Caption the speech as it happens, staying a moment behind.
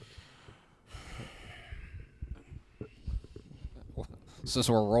since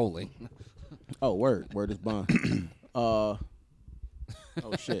we're rolling. Oh, word is bond. Oh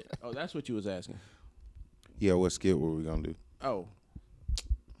shit. Oh, that's what you was asking. Yeah, what skit were we gonna do? Oh,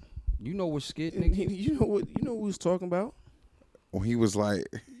 You know what skit, nigga? you know what we was talking about? When he was like,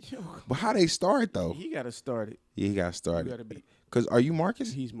 but how they start though? He got to start it. Yeah, he got You started. got to be. Cause are you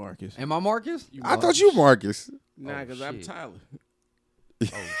Marcus? He's Marcus. Am I Marcus? I thought you Marcus. Nah, because I'm shit. Tyler. Oh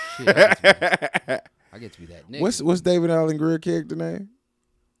shit! I get to be that nigga. What's David Allen Greer character name?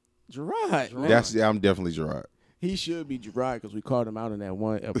 Gerard. man. I'm definitely Gerard. He should be Gerard because we called him out in that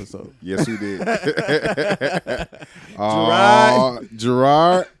one episode. Yes, we did. Gerard.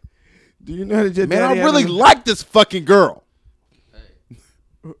 Gerard. Do you know that your Man, I daddy really had a- like this fucking girl.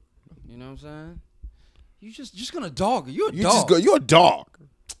 You know what I'm saying? You just gonna dog her. You a You dog. just go. You're a dog.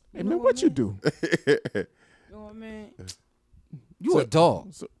 Hey, man, what you do? You know what I mean? You a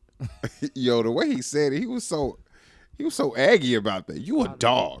dog. Yo, the way he said it, he was so aggy about that. You a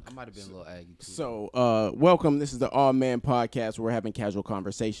dog. I might have been a little aggy too. So, welcome. This is the All Man Podcast where we're having casual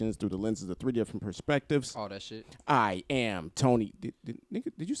conversations through the lenses of three different perspectives. All that shit. I am Tony. Did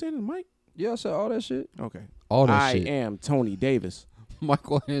you say it in the mic? Yeah, I said all that shit. Okay. All that I shit. am Tony Davis.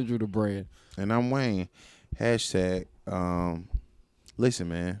 Michael Andrew the brand. And I'm Wayne. Hashtag. Listen,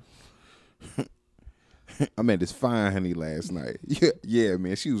 man. I met this fine honey last night. Yeah,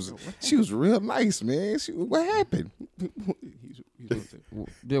 man. She was real nice, man. What happened?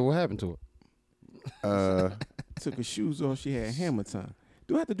 Yeah, what happened to her? Took her shoes off. She had hammer time.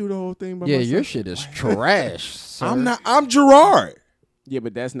 Do I have to do the whole thing by Yeah, myself? your shit is trash. Sir. I'm Gerard. Yeah,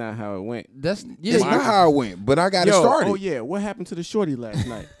 but that's not how it went. That's It's not how it went, but I got it started. Oh yeah, what happened to the shorty last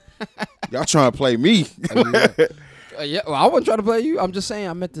night? Y'all trying to play me. Yeah, well, I wasn't trying to play you. I'm just saying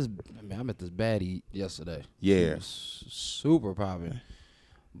I met this baddie yesterday. Yeah. She was super popping.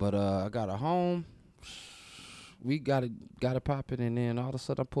 But I got her home. We got it popping, and then all of a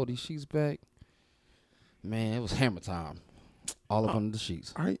sudden I pulled these sheets back. Man, it was hammer time. All up under the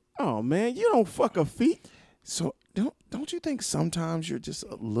sheets. All right. Oh man, you don't fuck her feet. So don't you think sometimes you're just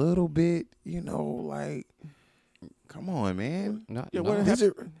a little bit, like, come on, man. Yeah, what Is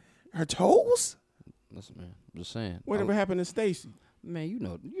it her toes? Listen, man, I'm just saying. Whatever happened to Stacy? Man, you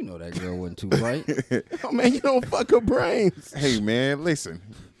know that girl wasn't too bright. Oh man, you don't fuck her brains. Hey, man, listen.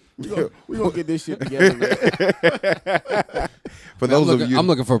 We gonna get this shit together, man. For those of you, I'm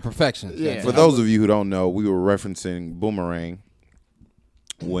looking for perfection. Yeah. for those of you who don't know, we were referencing Boomerang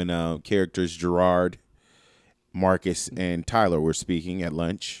when characters Gerard, Marcus, and Tyler were speaking at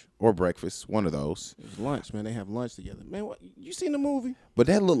lunch or breakfast, one of those. It was lunch, man. They have lunch together, man. What? You seen the movie? But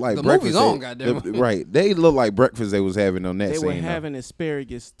that looked like The breakfast. movie's on, goddamn. Right, they looked like breakfast they was having on that They scene. were though. having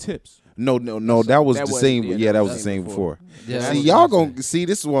asparagus tips. No, that was that the was- scene. yeah, Yeah, that that was was the scene before. Yeah, See, that's y'all what I'm gonna see.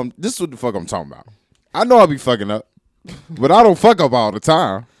 This is what the fuck I'm talking about. I know I be fucking up, but I don't fuck up all the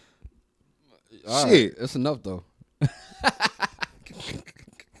time. All Shit. right, it's enough though.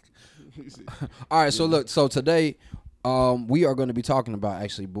 All right, so look, so today we are going to be talking about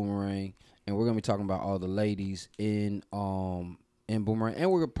actually Boomerang, and we're going to be talking about all the ladies in Boomerang,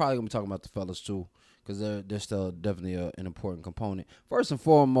 and we're probably going to be talking about the fellas too, because they're still definitely an important component. First and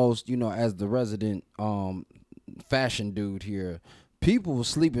foremost, as the resident fashion dude here, people was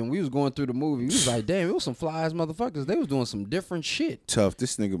sleeping. We was going through the movie. We was like, damn, it was some fly ass motherfuckers. They was doing some different shit. Tough.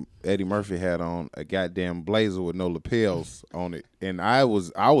 This nigga Eddie Murphy had on a goddamn blazer with no lapels on it, and I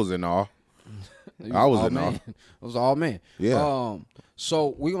was in awe. I was in awe. It was all man. Yeah.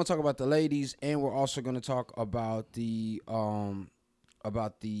 So we're gonna talk about the ladies, and we're also gonna talk about the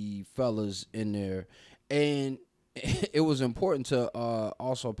fellas in there, and it was important to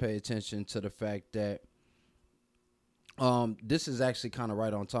also pay attention to the fact that this is actually kind of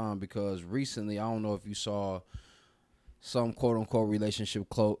right on time, because recently, I don't know if you saw, some quote unquote relationship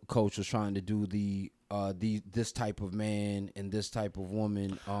coach was trying to do this type of man and this type of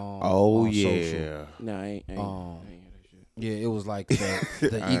woman. On social. Yeah. No, I ain't hear that shit. Yeah, it was like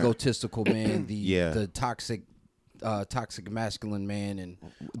the egotistical man, the toxic masculine man, and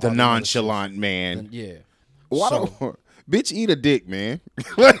The all nonchalant man. other shit. Yeah. Why So- don't bitch eat a dick, man?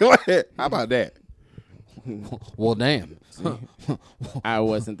 How about that? Well, damn. I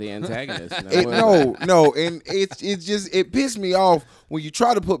wasn't the antagonist. No, and it's just it pissed me off when you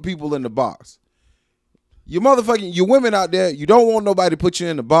try to put people in the box. You women out there, you don't want nobody to put you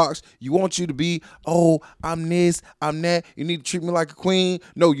in the box. You want you to be, oh, I'm this, I'm that. You need to treat me like a queen.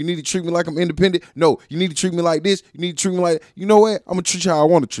 No, you need to treat me like I'm independent. No, you need to treat me like this. You need to treat me like, you know what? I'm going to treat you how I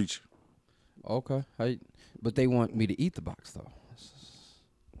want to treat you. Okay. But they want me to eat the box, though.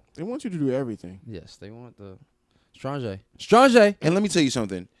 They want you to do everything. Yes, they want the Strange. And let me tell you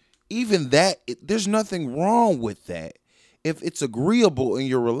something. Even that, there's nothing wrong with that if it's agreeable in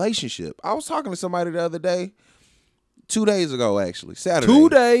your relationship. I was talking to somebody the other day, 2 days ago, actually, Saturday. 2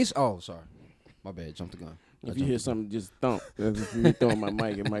 days. Oh, sorry, my bad. Jumped the gun. If you hear something, just thump. That's me throwing my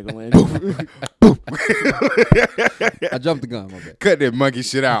mic at Michelangelo. I jumped the gun. My bad. Cut that monkey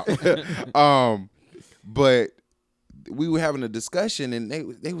shit out. But we were having a discussion, and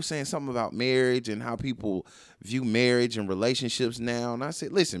they were saying something about marriage and how people view marriage and relationships now. And I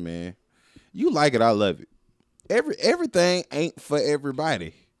said, listen, man, you like it, I love it. Everything ain't for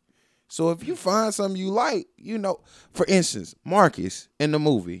everybody. So if you find something you like, for instance, Marcus in the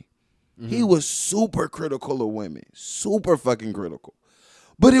movie, he was super critical of women, super fucking critical.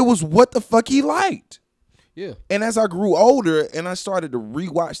 But it was what the fuck he liked. Yeah. And as I grew older and I started to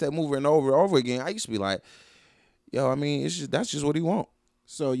rewatch that movie and over again, I used to be like, yo, I mean, that's just what he want.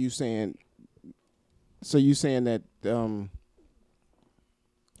 So you saying that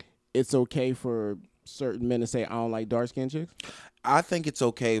it's okay for certain men to say I don't like dark skinned chicks? I think it's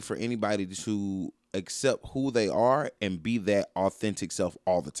okay for anybody to accept who they are and be that authentic self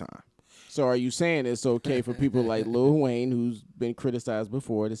all the time. So are you saying it's okay for people like Lil Wayne, who's been criticized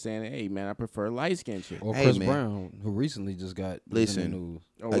before, to saying, hey, man, I prefer light-skinned chicks? Or Chris Brown, who recently just got in the news.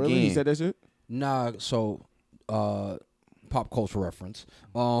 Oh, really? He said that shit? Nah, so pop culture reference.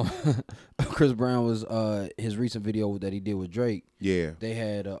 Chris Brown was his recent video that he did with Drake. Yeah. They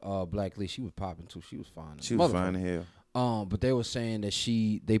had Black Lee. She was popping too. She was fine. She was fine as hell. But they were saying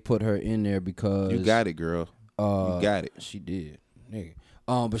that they put her in there because you got it, girl. You got it. She did, nigga.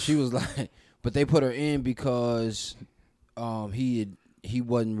 But she was like, but they put her in because he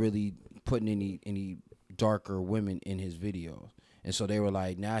wasn't really putting any darker women in his videos, and so they were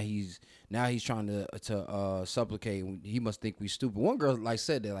like, now he's trying to supplicate. He must think we stupid. One girl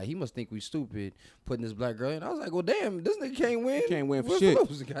said that he must think we stupid putting this black girl in. I was like, well, damn, this nigga can't win. He can't win for shit.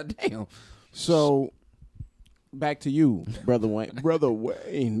 Goddamn. So back to you, Brother Wayne,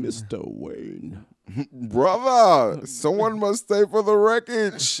 Mr. Wayne. Brother, someone must stay for the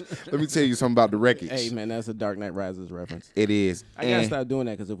wreckage. Let me tell you something about the wreckage. Hey, man, that's a Dark Knight Rises reference. It is. I gotta stop doing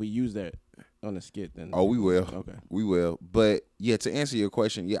that because if we use that on the skit, then we will. Okay, we will. But yeah, to answer your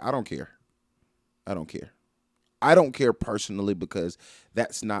question, yeah, I don't care. I don't care personally because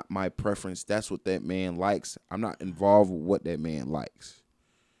that's not my preference. That's what that man likes. I'm not involved with what that man likes.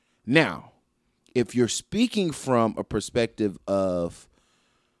 Now, if you're speaking from a perspective of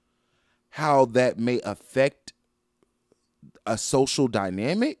how that may affect a social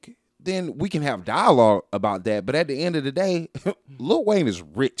dynamic, then we can have dialogue about that. But at the end of the day, Lil Wayne is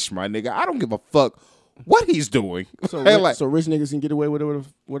rich, my nigga. I don't give a fuck what he's doing. So, so rich niggas can get away with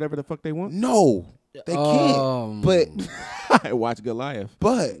whatever the fuck they want? No, they can't. But I watch Goliath.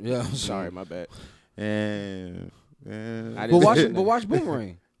 But yeah, sorry, my bad. But watch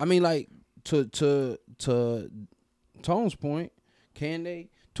Boomerang. I mean, like to Tone's point, can they?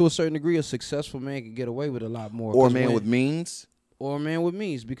 To a certain degree, a successful man can get away with a lot more. Or a man with means. Or a man with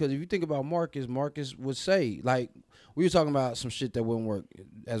means. Because if you think about Marcus would say, like, we were talking about some shit that wouldn't work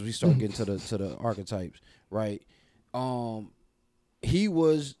as we start getting to the archetypes, right? He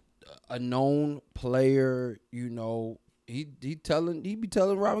was a known player, He'd be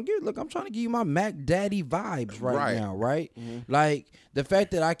telling Robin, look, I'm trying to give you my Mac Daddy vibes right now, right? Mm-hmm. Like, the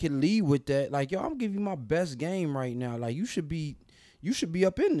fact that I can lead with that, like, yo, I'm giving you my best game right now. Like, you should be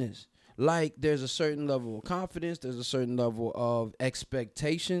up in this. Like, there's a certain level of confidence. There's a certain level of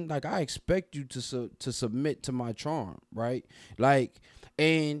expectation. Like, I expect you to submit to my charm, right? Like,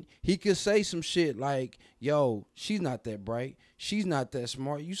 and he could say some shit like, yo, she's not that bright. She's not that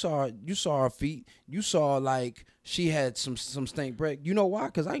smart. You saw her feet. You saw, like, she had some stank breath. You know why?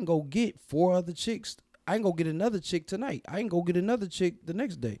 Because I can go get 4 other chicks. I can go get another chick tonight. I can go get another chick the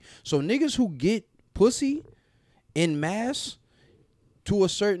next day. So niggas who get pussy in mass, to a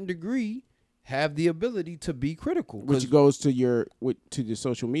certain degree, have the ability to be critical. Which goes to the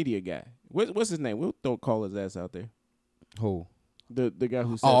social media guy. What's his name? We'll don't call his ass out there. Who? The guy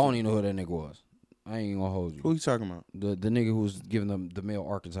who said I don't even know who that nigga was. I ain't gonna hold you. Who you talking about? The nigga who was giving them the male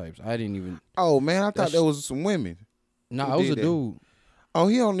archetypes. I didn't even. Oh man, I thought there was some women. Nah, it was a dude. Oh,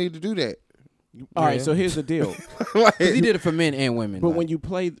 he don't need to do that. All right, so here's the deal. Because he did it for men and women. But when you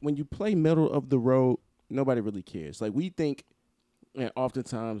play middle of the road, nobody really cares. Like, we think, and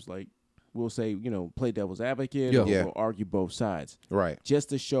oftentimes, like, we'll say, play devil's advocate or we'll argue both sides. Right. Just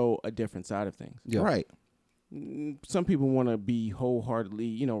to show a different side of things. Yeah. Right. some people want to be wholeheartedly,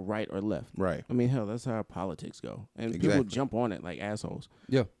 you know, right or left. Right. I mean, hell, that's how politics go. And people Exactly. jump on it like assholes.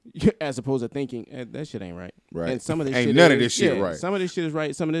 Yeah. As opposed to thinking, that shit ain't right. Right. And some of this Ain't shit none is, of this shit yeah, right. Some of this shit is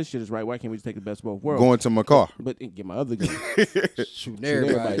right. Some of this shit is right. Why can't we just take the best of both worlds? Going to my car. But get my other gun. Shooting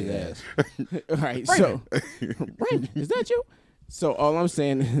everybody's everybody's ass. All right. So, Raymond, is that you? So all I'm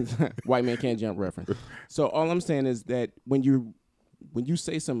saying is, white man can't jump reference. So all I'm saying is that when you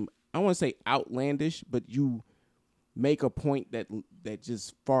say some, I don't want to say outlandish, but you make a point that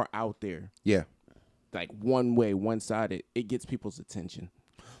just far out there, Yeah. like one way, one-sided, it gets people's attention.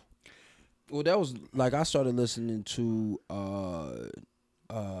 Well, that was like I started listening to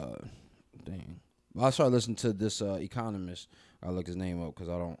I started listening to this economist. I'll look his name up because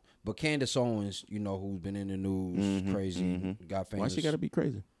I don't. But Candace Owens, you know, who's been in the news, crazy, got famous. Why she got to be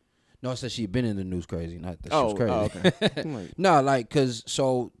crazy? No, I said she'd been in the news crazy, not that she was crazy. Oh, okay. I'm like, No, like, cause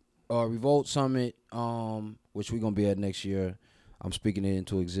Revolt Summit, which we're gonna be at next year. I'm speaking it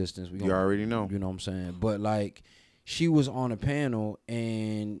into existence. You already know. You know what I'm saying? But like, she was on a panel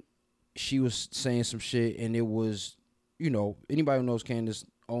and she was saying some shit, and it was, you know, anybody who knows Candace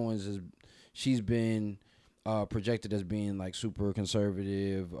Owens she's been projected as being like super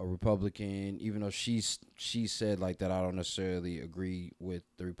conservative, a Republican, even though she said like that I don't necessarily agree with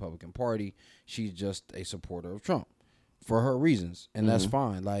the Republican Party. She's just a supporter of Trump for her reasons, and that's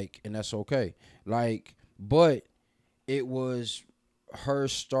fine. Like, and that's okay. Like, but it was her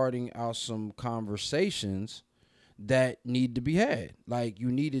starting out some conversations that need to be had. Like,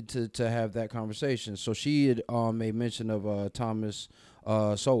 you needed to have that conversation. So she had made mention of Thomas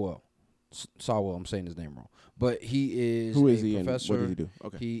Sowell. I'm saying his name wrong, but he is a professor. And what does he do?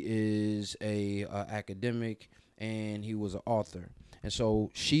 Okay. He is a academic, and he was an author. And so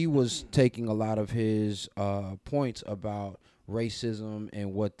she was taking a lot of his points about racism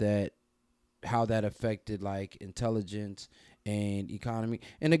and how that affected like intelligence and economy.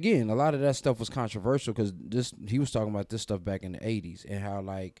 And again, a lot of that stuff was controversial because he was talking about this stuff back in the 80s and how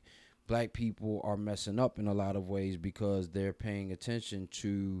like black people are messing up in a lot of ways because they're paying attention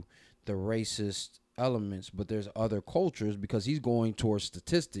to the racist elements, but there's other cultures because he's going towards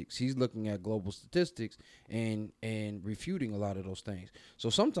statistics. He's looking at global statistics and refuting a lot of those things. So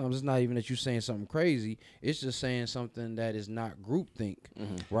sometimes it's not even that you're saying something crazy. It's just saying something that is not groupthink,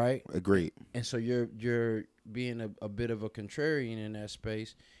 right? Agreed. And so you're being a bit of a contrarian in that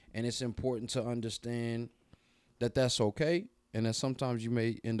space, and it's important to understand that that's okay, and that sometimes you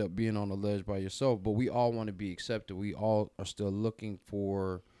may end up being on the ledge by yourself, but we all want to be accepted. We all are still looking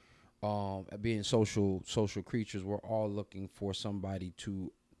for being social creatures. We're all looking for somebody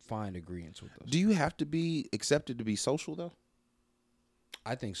to find agreements with us. Do you have to be accepted to be social though?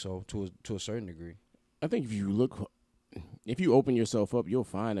 I think so, to a certain degree. I think if you open yourself up, you'll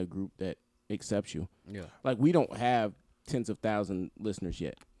find a group that accepts you. Yeah. Like, we don't have tens of thousands listeners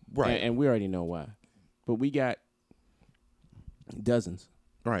yet. Right. And we already know why. But we got dozens.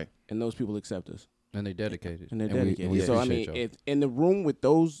 Right. And those people accept us. And they dedicated. And they're dedicated. We So, I appreciate mean, y'all. if in the room with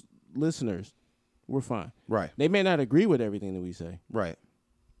those listeners, we're fine. Right. They may not agree with everything that we say, Right.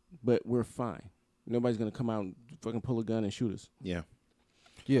 but we're fine. Nobody's going to come out and fucking pull a gun and shoot us. Yeah.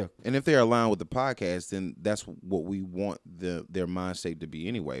 Yeah. And if they're aligned with the podcast, then that's what we want their mind state to be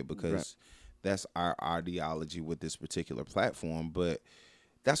anyway, because that's our ideology with this particular platform. But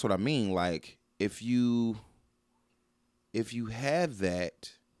that's what I mean. Like, if you have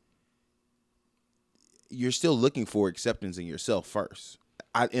that, you're still looking for acceptance in yourself first.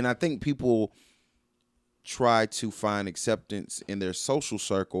 I think people try to find acceptance in their social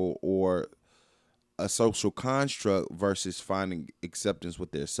circle or a social construct versus finding acceptance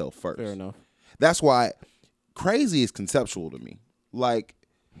with their self first. Fair enough. That's why crazy is conceptual to me. Like,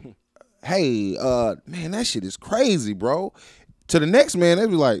 hey, man, that shit is crazy, bro. To the next man, they'd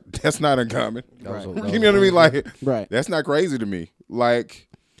be like, that's not uncommon. Right. You know what I mean? Like, Right. that's not crazy to me. Like,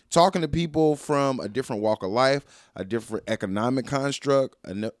 talking to people from a different walk of life, a different economic construct,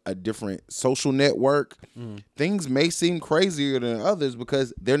 a different social network, things may seem crazier than others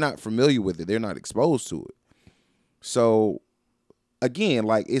because they're not familiar with it. They're not exposed to it. So, again,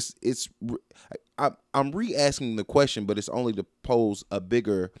 like, I'm re-asking the question, but it's only to pose a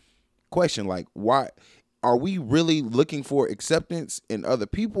bigger question. Like, why are we really looking for acceptance in other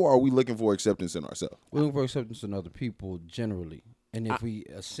people, or are we looking for acceptance in ourselves? We're looking for acceptance in other people generally. And if we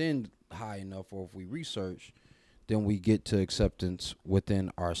ascend high enough, or if we research, then we get to acceptance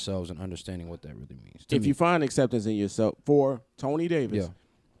within ourselves and understanding what that really means. If you find acceptance in yourself, for Tony Davis, Yeah.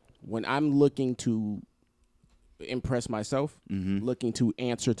 when I'm looking to impress myself, looking to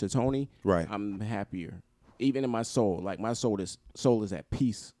answer to Tony, Right. I'm happier. Even in my soul, like, my soul is at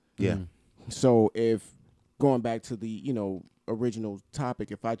peace. Yeah. So if going back to the original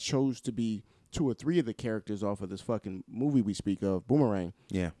topic, if I chose to be 2 or 3 of the characters off of this fucking movie we speak of, Boomerang,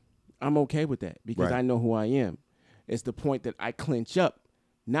 Yeah. I'm okay with that because Right. I know who I am. It's the point that I clinch up,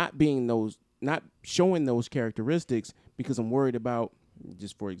 not showing those characteristics because I'm worried about,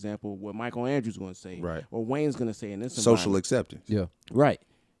 just for example, what Michael Andrews going to say, Right. or Wayne's going to say in this Social environment. acceptance. Yeah. Right.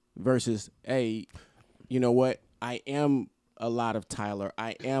 Versus, hey, you know what? I am a lot of Tyler.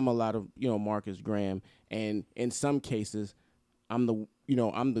 I am a lot of, Marcus Graham. And in some cases, I'm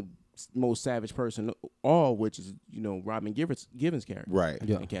the most savage person of all, which is, Robin Givens' character. Right.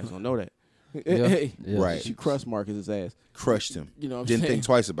 Yeah. And cats don't know that. Yeah. Right. She crushed Marcus's ass. Crushed him. You know what I'm Didn't saying? think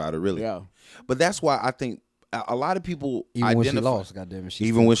twice about it, really. Yeah. But that's why I think a lot of people Even when she identify. lost, goddamn it.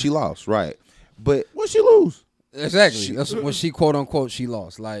 Even when she lost, right. But, What she lose? Exactly. That's when she quote unquote she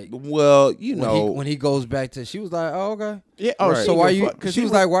lost. Like well, you know. when he goes back to, she was like, oh, okay. Yeah. Oh, Right. So why you? Because She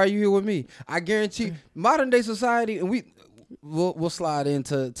was like, why are you here with me? I guarantee modern day society, and we'll slide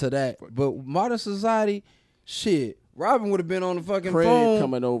into that. But modern society, shit, Robin would have been on the fucking Fred phone.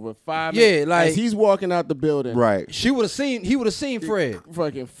 coming over 5 Yeah, minutes. like- as he's walking out the building. right. He would have seen Fred.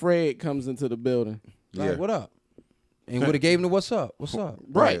 Fucking Fred comes into the building. Like, Yeah. what up? And would have gave him the what's up? What's up?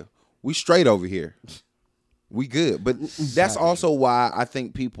 Right. We straight over here. We good. But that's also why I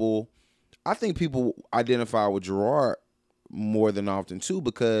think people identify with Gerard more than often too,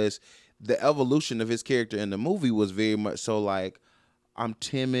 because the evolution of his character in the movie was very much so like, I'm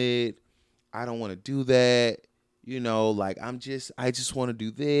timid, I don't want to do that, like I just want to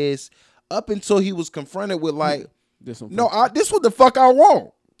do this. Up until he was confronted with like, this what the fuck I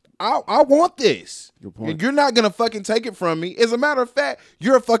want. I want this. Good point. And you're not gonna fucking take it from me. As a matter of fact,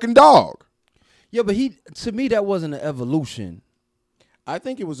 you're a fucking dog. Yeah, but to me that wasn't an evolution. I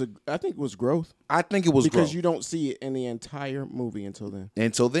think it was growth. I think it was Because growth you don't see it in the entire movie until then.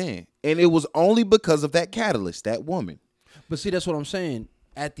 and it was only because of that catalyst, that woman, But see, that's what I'm saying.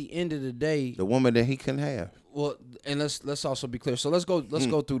 At the end of the day, the woman that he couldn't have. well, and let's also be clear. So let's go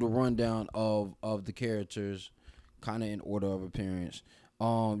through the rundown of the characters, kind of in order of appearance.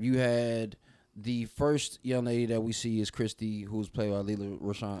 You had the first young lady that we see is Christy, who's played by Lela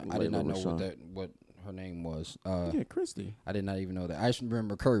Rochon. I did not know what her name was. Yeah, Christy. I did not even know that. I just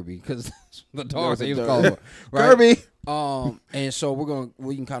remember Kirby because the dog was that a he was dog. called Kirby. And so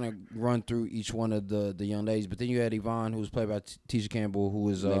we can kind of run through each one of the young ladies. But then you had Yvonne, who was played by Tisha Campbell, who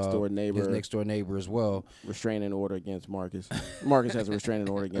is Next door neighbor. his next door neighbor as well. Restraining order against Marcus. Marcus has a restraining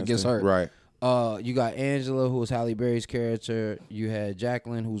order against her. Right. You got Angela, who was Halle Berry's character. You had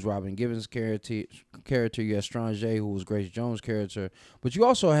Jacqueline, who's Robin Givens' character. You had Strange, who was Grace Jones' character. But you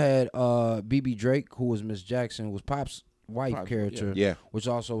also had BB Drake, who was Miss Jackson, who was Pop's wife character, Yeah. which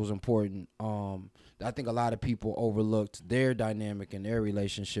also was important. I think a lot of people overlooked their dynamic and their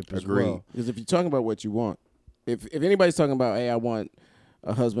relationship as Agreed. well. Because if you're talking about what you want, if anybody's talking about, hey, I want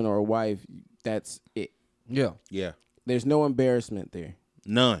a husband or a wife, that's it. Yeah. Yeah. There's no embarrassment there.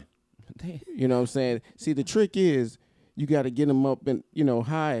 None. You know what I'm saying? See, the trick is you got to get them up and,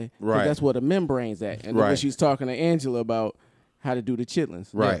 high. 'Cause Right. that's where the membrane's at. And then when she's talking to Angela about how to do the chitlins.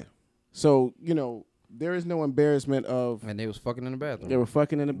 Right. Yeah. So, there is no embarrassment of And they was fucking in the bathroom. they were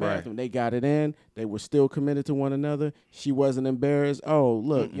fucking in the bathroom. They got it in. They were still committed to one another. She wasn't embarrassed. Oh,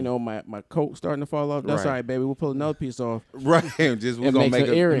 look, my coat starting to fall off. That's Right. all right, baby. We'll pull another piece off. Right. Just we're And gonna make make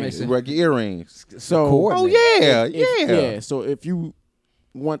some earrings. earrings. So, Coordinate. Oh yeah, yeah. So if you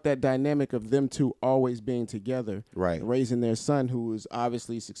want that dynamic of them two always being together, Right. raising their son, who is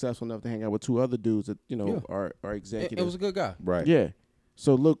obviously successful enough to hang out with 2 other dudes that Yeah. are It executives. was a good guy. Right. Yeah.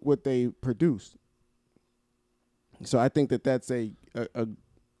 So look what they produced. So I think that's a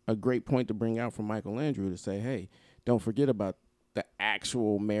great point to bring out from Michael Andrew to say, hey, don't forget about the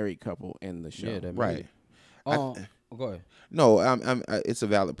actual married couple in the show. Yeah, that Right. go ahead. No, it's a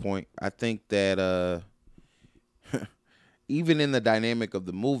valid point. I think that even in the dynamic of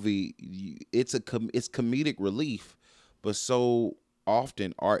the movie, it's comedic relief, but so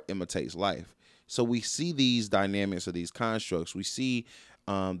often art imitates life. So we see these dynamics or these constructs. We see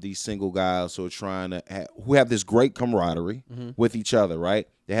these single guys who are trying to who have this great camaraderie with each other, right?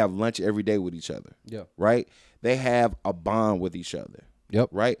 They have lunch every day with each other, Yeah. right? They have a bond with each other, Yep.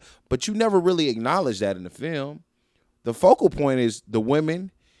 right? But you never really acknowledge that in the film. The focal point is the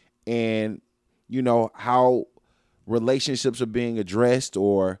women and, how relationships are being addressed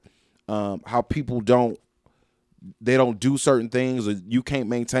or how people don't do certain things, or you can't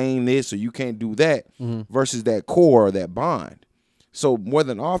maintain this or you can't do that versus that core or that bond. So more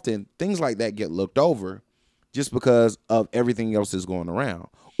than often, things like that get looked over just because of everything else that's going around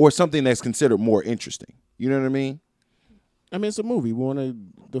or something that's considered more interesting. You know what I mean? I mean, it's a movie.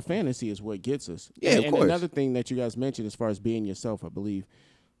 The fantasy is what gets us. Yeah, of and course. another thing that you guys mentioned as far as being yourself, I believe,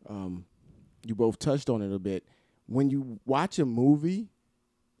 you both touched on it a bit. When you watch a movie,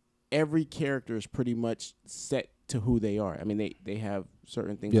 every character is pretty much set to who they are. I mean, they have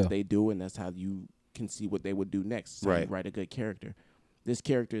certain things that they do, and that's how you can see what they would do next. So you write a good character. This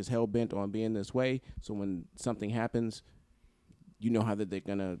character is hell-bent on being this way, so when something happens, you know how that they're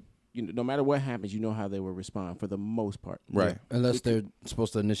going to, no matter what happens, you know how they will respond for the most part. Right. Unless they're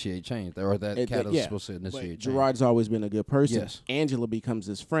supposed to initiate change, or that catalyst is supposed to initiate change. Gerard's always been a good person. Yes. Angela becomes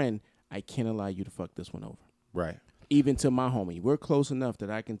his friend. I can't allow you to fuck this one over. Right. Even to my homie, we're close enough that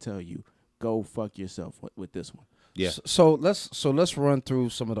I can tell you, go fuck yourself with this one. Yeah. So let's run through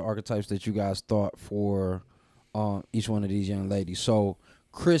some of the archetypes that you guys thought for each one of these young ladies. So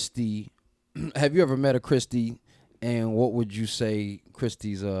Christy, have you ever met a Christy? And what would you say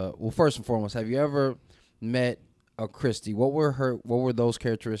Christy's? Well, first and foremost, have you ever met a Christy? What were those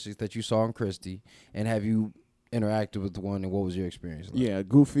characteristics that you saw in Christy? And have you interacted with one? And what was your experience like? Yeah,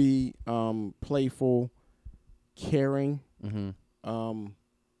 goofy, playful, caring. Mm-hmm.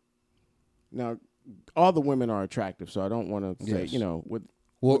 Now, all the women are attractive, so I don't want to say, with.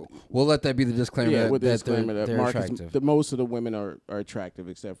 We'll let that be the disclaimer. Yeah, with the that disclaimer that they're Marcus, attractive. most of the women are attractive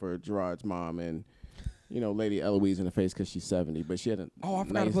except for Gerard's mom and. Lady Eloise in the face because she's 70, but she had a. Oh, I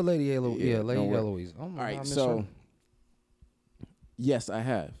forgot to put Lady Eloise. Yeah, Lady don't worry. Eloise. Oh my All God, I right, miss so her. yes, I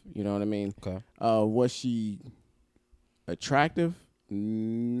have. You know what I mean? Okay. Was she attractive?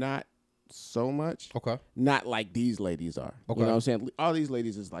 Not so much. Okay. Not like these ladies are. Okay. You know what I'm saying? All these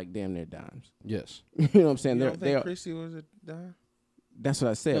ladies is like damn near dimes. Yes. You know what I'm saying? You don't think are. Chrissy was a dime? That's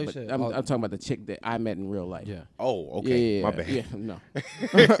what I said. No, you But said- I'm oh. talking about the chick that I met in real life. Yeah. Oh, okay. Yeah, My bad. Yeah,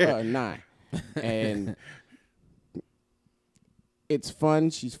 no. 9. And it's fun.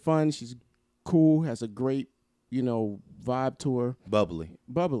 She's cool, has a great, vibe to her.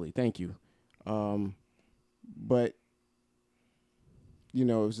 Bubbly, thank you. But, it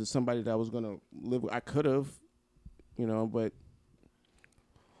was just somebody that I was going to live with. I could have, but.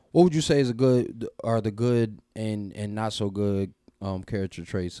 What would you say is the good and not so good character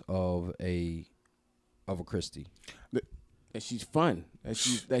traits of a Christy? That she's fun. That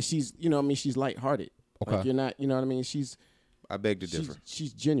she's she's lighthearted. Okay. Like you're not, you know what I mean? I beg to differ.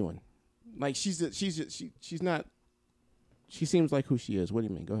 She's genuine. Like she's not. She seems like who she is. What do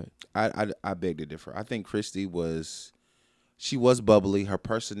you mean? Go ahead. I beg to differ. I think Christy was bubbly. Her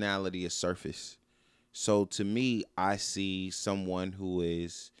personality is surface. So to me, I see someone who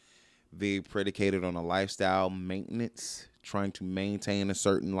is very predicated on a lifestyle maintenance, trying to maintain a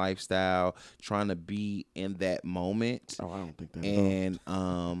certain lifestyle, trying to be in that moment. Oh, I don't think that.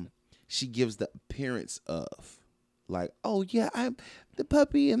 And she gives the appearance of like, oh yeah, I'm the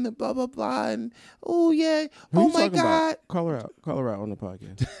puppy and the blah blah blah, and oh yeah, Who oh you my talking God. about? Call her out on the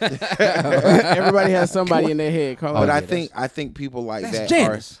podcast. Everybody has somebody in their head. Call her But out. I think people like That's that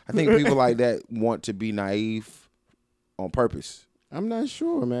Janice. I think people like that want to be naive on purpose. I'm not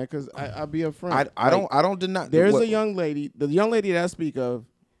sure, man, because I'll be upfront. I don't deny. There's what- a young lady. The young lady that I speak of,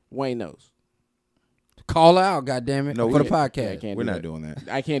 Wayne knows. Call out, goddammit, No, for the we- podcast. Yeah, I can't We're do not that. doing that.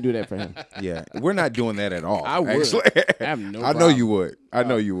 I can't do that for him. Yeah, we're not doing that at all. I would. Actually. I have no I know problem. you would. I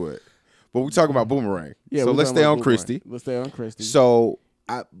know you would. But we talk about Boomerang. Yeah, so we're let's talking stay about on Boomerang. Christy. Let's stay on Christy. So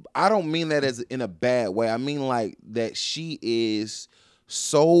I don't mean that as in a bad way. I mean like that she is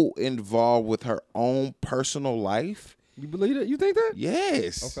so involved with her own personal life. You believe it? You think that?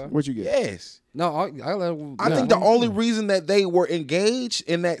 Yes. Okay. what you get? Yes. No, I think the only reason that they were engaged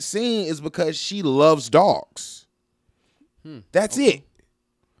in that scene is because she loves dogs. That's it.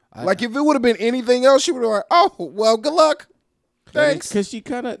 Like if it would have been anything else, she would have been like, "Oh, well, good luck. Thanks." Because she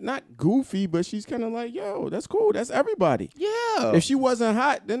kind of not goofy, but she's kind of like, yo, that's cool. That's everybody. Yeah. If she wasn't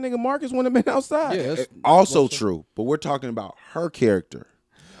hot, then nigga Marcus wouldn't have been outside. Yeah, that's Also true, but we're talking about her character.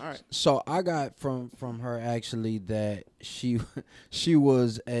 All right. So I got from her actually that she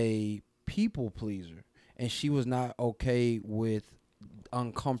was a people pleaser and she was not okay with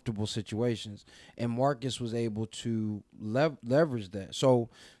uncomfortable situations, and Marcus was able to leverage that. So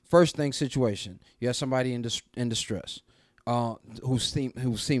first thing, situation, you have somebody in distress, who's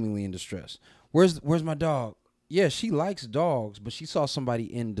seemingly in distress. Where's my dog? Yeah, she likes dogs, but she saw somebody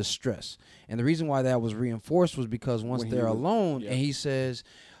in distress, and the reason why that was reinforced was because once they're alone, and he says,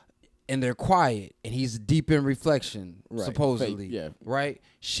 and they're quiet, and he's deep in reflection, Right. supposedly, Fake, yeah. right?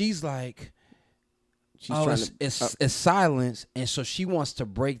 She's like, She's trying to. it's silence, and so she wants to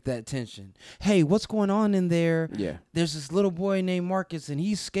break that tension. Hey, what's going on in there? Yeah. There's this little boy named Marcus, and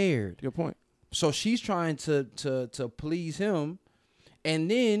he's scared. Good point. So she's trying to please him, and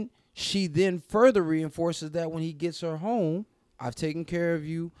then she then further reinforces that when he gets her home. I've taken care of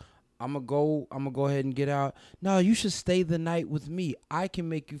you. I'm gonna go ahead and get out. No, you should stay the night with me. I can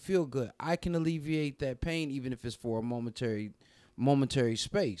make you feel good. I can alleviate that pain, even if it's for a momentary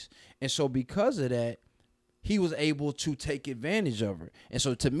space. And so because of that, he was able to take advantage of her. And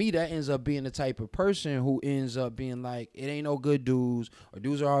so to me, that ends up being the type of person who ends up being like, it ain't no good dudes, or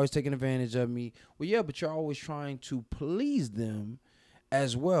dudes are always taking advantage of me. Well, yeah, but you're always trying to please them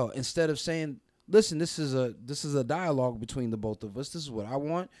as well, instead of saying, listen, this is a dialogue between the both of us. This is what I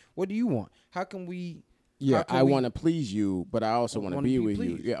want. What do you want? How can we? Yeah, I want to please you, but I also want to be with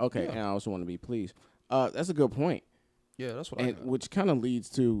pleased. you. Yeah, okay, Yeah. and I also want to be pleased. That's a good point. Yeah, that's what And which kind of leads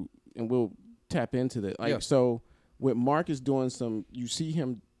to, and we'll tap into that. Like, Yeah. so with Marcus doing you see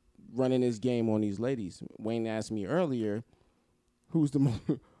him running his game on these ladies. Wayne asked me earlier, who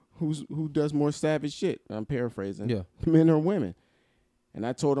does more savage shit? I'm paraphrasing. Yeah. Men or women? And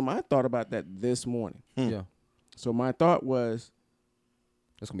I told him I thought about that this morning. Yeah, So my thought was,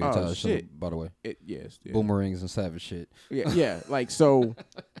 that's gonna be a title show, shit. by the way. yes. Boomerangs and savage shit. Yeah. Like, so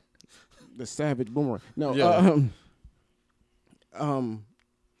the savage boomerang. No, Yeah.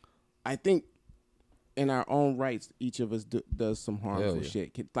 I think in our own rights, each of us does some harmful yeah.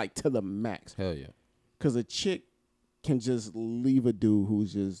 shit, like to the max. Hell yeah. Because a chick can just leave a dude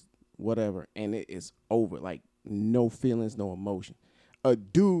who's just whatever, and it is over. Like, no feelings, no emotion. A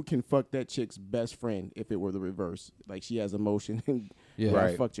dude can fuck that chick's best friend if it were the reverse. Like, she has emotion. And Yeah. I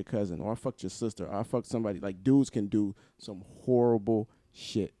Right. fucked your cousin, or I fucked your sister, or I fucked somebody. Like, dudes can do some horrible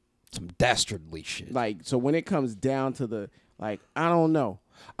shit. Some dastardly shit. Like, so when it comes down to the, like, I don't know.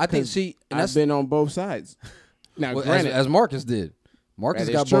 I think, 'Cause see, and I've that's been on both sides. Now, well, granted, as Marcus did. Marcus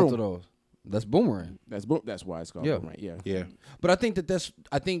That got is both true. of those. That's Boomerang. that's why it's called Yeah. right. Yeah. Yeah. But I think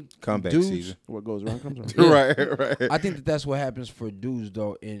I think Comeback dudes, season. What goes around comes around. Yeah. Right. I think that's what happens for dudes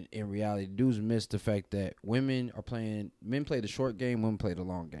though. In reality, dudes miss the fact that men play the short game, women play the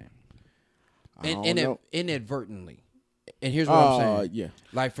long game, I don't know. inadvertently. And here's what I'm saying. Yeah.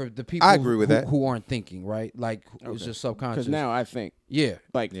 Like for the people I agree with that. who aren't thinking, right? Like it's Okay. just subconscious. Because now I think, Yeah.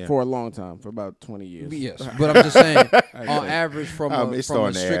 like, Yeah. for a long time, for about 20 years. Yes. But I'm just saying, on Okay. average, from It's from a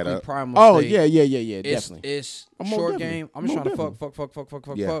starting to add strictly up. primal Oh, state, yeah, it's definitely. it's Most short definitely. game. I'm just Most trying to definitely.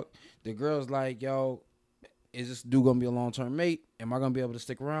 fuck. Yeah. The girl's like, yo, is this dude gonna be a long term mate? Am I gonna be able to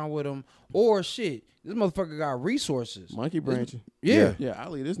stick around with him? Or shit, this motherfucker got resources. Monkey branching. Yeah. Yeah,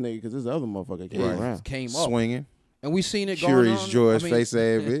 I'll leave this nigga because this other motherfucker came It around. came up, Swinging. and we seen it going Curious on. George I mean, face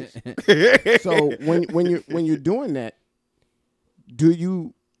ass bitch. So when you're doing that, do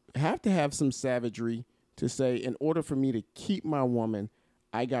you have to have some savagery to say, in order for me to keep my woman,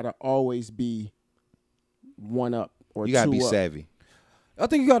 I gotta always be one up or You gotta two be up? savvy. I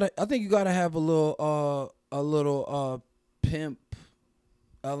think you gotta have a little pimp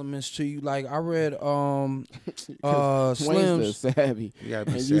elements to you. Like I read Wayne's Slim's. the savvy. You gotta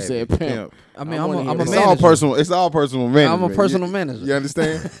be And savvy. you said pimp. I mean, I I'm wanna a hear manager. It's all personal. It's all personal management. I'm a personal manager. You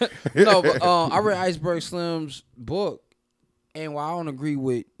understand? No, but I read Iceberg Slim's book, and while I don't agree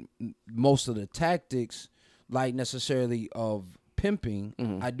with most of the tactics, like necessarily of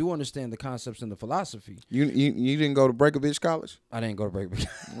pimping, I do understand the concepts and the philosophy. You didn't go to Break a Bitch College? I didn't go to break.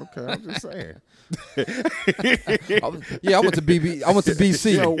 Okay, I'm just saying. I went to BB. I went to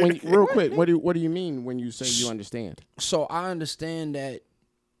BC. So real quick, what do you mean when you say you understand? So I understand that,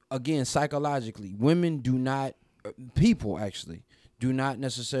 again, psychologically, women do not, people actually, do not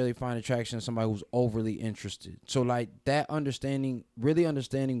necessarily find attraction in somebody who's overly interested. So like that understanding, really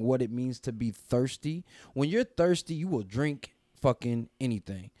understanding what it means to be thirsty. When you're thirsty, you will drink fucking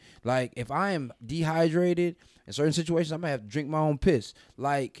anything. Like if I am dehydrated in certain situations, I might have to drink my own piss.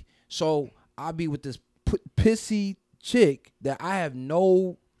 Like, so I'll be with this pissy chick that I have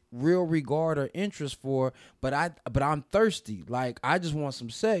no real regard or interest for, but I'm thirsty. Like I just want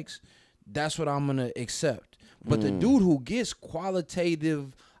some sex. That's what I'm gonna accept. But the dude who gets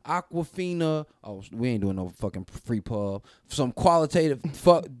qualitative Aquafina, oh, we ain't doing no fucking free pub. Some qualitative,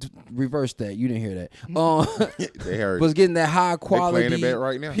 reverse that. You didn't hear that. They heard. Was getting that high They quality, playing it back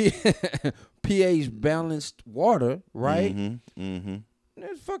right now. pH balanced water, right? Mm-hmm.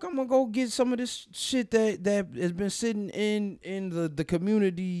 Fuck, I'm gonna go get some of this shit that has been sitting in the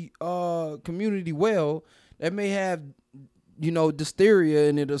community well that may have, diphtheria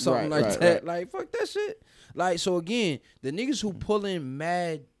in it or something Right. that. Like, fuck that shit. Like, so again, the niggas who pull in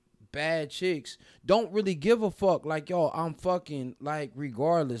mad bad chicks don't really give a fuck. Like, yo, I'm fucking, like,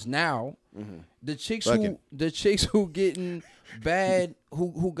 regardless. Now, the chicks who getting bad,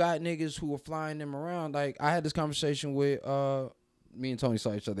 who got niggas who are flying them around. Like, I had this conversation with me and Tony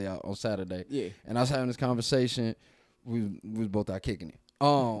saw each other out on Saturday. Yeah. And I was having this conversation. We was both out kicking it.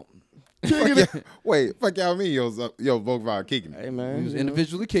 Fuck y'all mean yo Vogue Vibe kicking it. Hey man, we was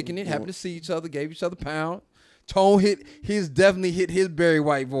individually kicking it, happened to see each other, gave each other pound. Tone definitely hit his Barry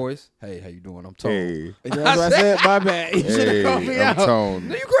White voice. Hey, how you doing? I'm Tone. Hey, That's what I said. My bad. You should have called me I'm out. Tone.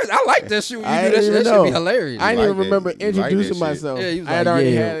 No, you crazy. I like that shit. When you I do that didn't shit. even That should know. be hilarious. I didn't even like that remember shit. You like that introducing shit. myself. Yeah, he was I had like, already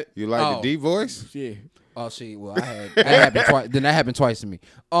yeah. had it. You like Oh. the D voice? Yeah. Oh shit. Well, that happened twice. Then that happened twice to me.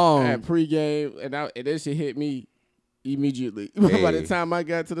 I had pregame, and that shit hit me immediately. By the Hey. time I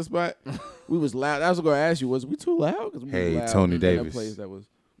got to the spot, we was loud. I was going to ask you, was we too loud? Cause we Hey, was loud Tony in that Davis. place that was.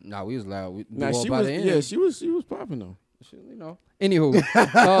 Nah, we was loud. We Nah, well, she by was. the end, Yeah, she was popping though. shit, you know. Anywho.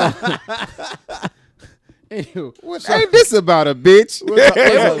 Anywho. What ain't this about a bitch?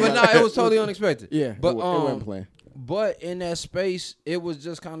 It was totally unexpected. Yeah, But it wasn't playing. But in that space, it was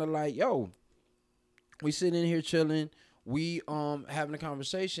just kind of like, yo, we sitting in here chilling, we having a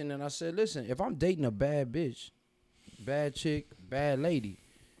conversation, and I said, listen, if I'm dating a bad bitch, bad chick, bad lady,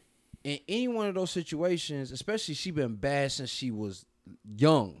 in any one of those situations, especially she been bad since she was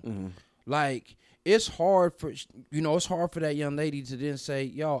young, like it's hard for that young lady to then say,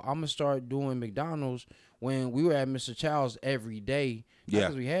 yo, I'm gonna start doing McDonald's when we were at Mr. Child's every day. Yeah.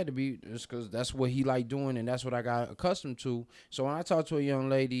 Because we had to be, just because that's what he liked doing and that's what I got accustomed to. So when I talked to a young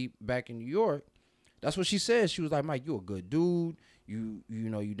lady back in New York, that's what she said. She was like, Mike, you a good dude. You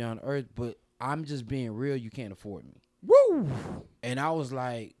know, you down to earth, but I'm just being real. You can't afford me. Woo! And I was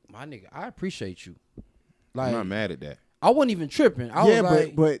like, my nigga, I appreciate you. I'm Like, not mad at that. I wasn't even tripping. I was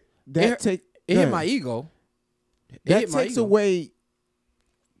like, but that it hit my ego. It that hit my takes ego. away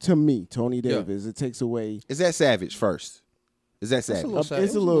to me, Tony Davis. It takes away. Is that savage first? Is that a savage? little sad.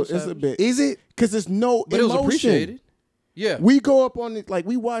 It's It a was a little. little It's a savage. bit. Is it? Because it's no But it was emotion. appreciated. Yeah. We go up on it like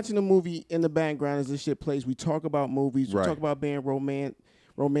we watching a movie in the background as this shit plays. We talk about movies. We Right. talk about being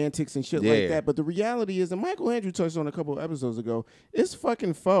romantics and shit Yeah. like that. But the reality is, and Michael Andrew touched on a couple of episodes ago, it's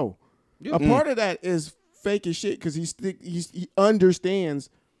fucking faux. Yeah. A part of that is fake as shit because he understands.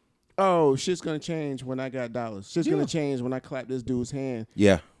 Oh, shit's gonna change when I got dollars. Shit's gonna change when I clap this dude's hand.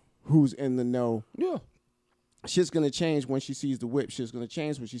 Yeah. Who's in the know? Yeah. Shit's gonna change when she sees the whip. Shit's gonna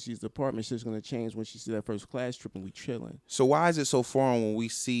change when she sees the apartment. Shit's gonna change when she sees that first class trip and we chilling. So why is it so foreign when we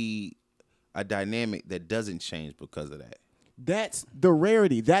see a dynamic that doesn't change because of that? That's the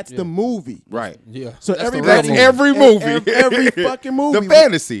rarity. That's the movie. Right. Yeah. So That's the everybody, That's every movie. every fucking movie. The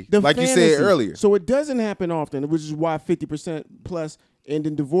fantasy, The like you fantasy. said earlier. So it doesn't happen often, which is why 50% plus end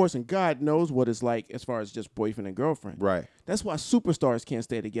in divorce. And God knows what it's like as far as just boyfriend and girlfriend. Right. That's why superstars can't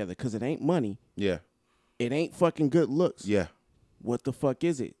stay together because it ain't money. Yeah. It ain't fucking good looks. Yeah. What the fuck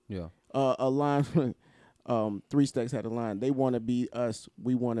is it? Yeah. A line. Three Stacks had a line. They want to be us.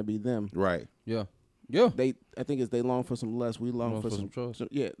 We want to be them. Right. Yeah. Yeah. I think they long for some less. We long for some trust.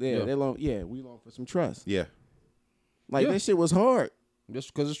 Yeah. They long. Yeah. We long for some trust. Yeah. Like Yeah. that shit was hard.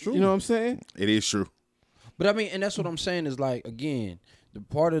 Just because it's true. You know what I'm saying? It is true. But I mean, and that's what I'm saying is like, again, the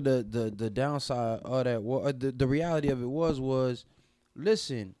part of the downside of that, the reality of it was,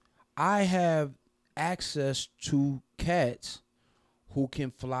 listen, I have access to cats who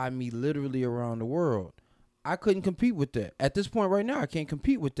can fly me literally around the world. I couldn't compete with that. At this point right now, I can't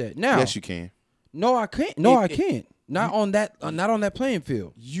compete with that. Now, Yes, you can. no, I can't. No, I can't. Not on that playing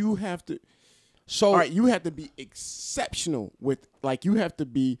field. You have to. So, All right, you have to be exceptional with like you have to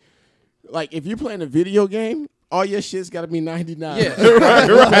be like if you're playing a video game, all your shit's got to be 99. yeah,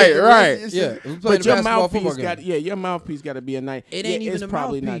 Right. yeah. If we playing But a your basketball, football mouthpiece game. got your mouthpiece got to be a 9. It ain't even it's a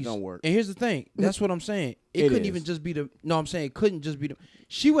probably mouthpiece. not gonna work. And here's the thing. That's what I'm saying. It couldn't even just be the. No, I'm saying it couldn't just be the.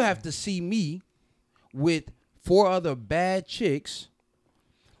 She would have to see me with 4 other bad chicks.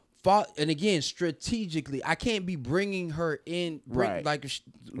 And again, strategically, I can't be bringing her in. Right. Like,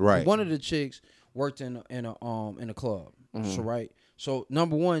 Right. One of the chicks worked in a club. So right. So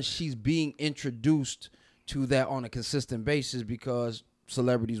number one, she's being introduced to that on a consistent basis because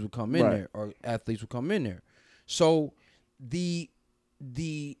celebrities would come in Right. there or athletes would come in there. So the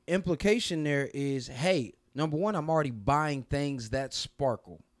implication there is, hey, number one, I'm already buying things that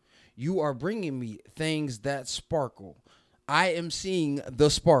sparkle. You are bringing me things that sparkle. I am seeing the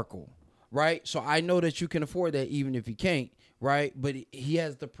sparkle, right? So I know that you can afford that even if you can't, right? But he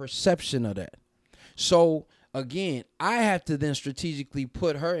has the perception of that. So again, I have to then strategically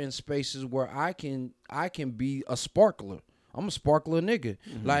put her in spaces where I can be a sparkler. I'm a sparkler nigga.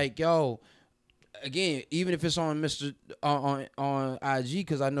 Like, yo, again, even if it's on Mr. on IG,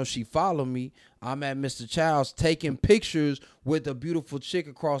 because I know she follow me, I'm at Mr. Child's taking pictures with a beautiful chick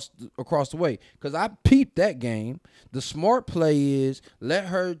across the way. Because I peeped that game. The smart play is let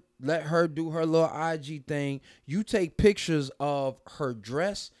her do her little IG thing. You take pictures of her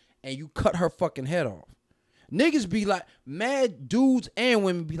dress and you cut her fucking head off. Niggas be like, mad dudes and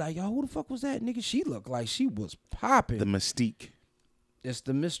women be like, yo, who the fuck was that nigga? She looked like she was popping. The mystique. It's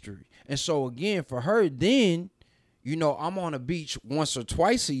the mystery. And so again, for her, then, you know, I'm on a beach once or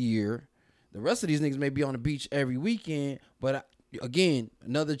twice a year. The rest of these niggas may be on the beach every weekend. But again,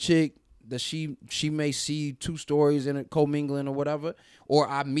 another chick that she may see 2 stories in it commingling or whatever. Or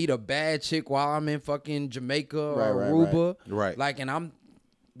I meet a bad chick while I'm in fucking Jamaica or Aruba. Right. Like, and I'm,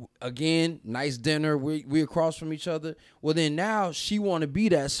 again, nice dinner. We across from each other. Well, then now she want to be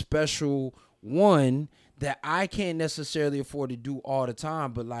that special one that I can't necessarily afford to do all the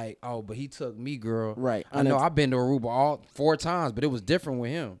time, but like, oh, but he took me, girl. Right. I know I've been to Aruba all 4 times, but it was different with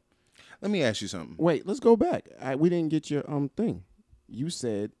him. Let me ask you something. Wait, let's go back. We didn't get your thing. You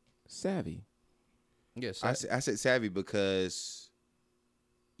said savvy. Yes, I said savvy because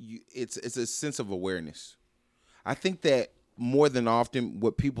it's a sense of awareness. I think that more than often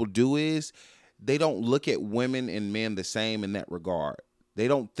what people do is they don't look at women and men the same in that regard. They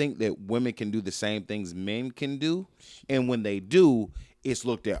don't think that women can do the same things men can do. And when they do, it's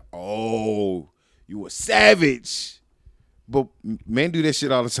looked at, oh, you a savage. But men do that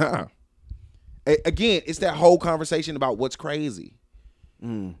shit all the time. Again, it's that whole conversation about what's crazy.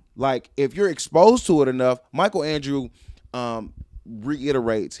 Like, if you're exposed to it enough, Michael Andrew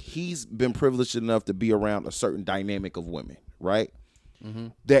reiterates he's been privileged enough to be around a certain dynamic of women, right? Mm-hmm.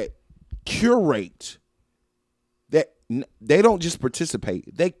 That curate, that they don't just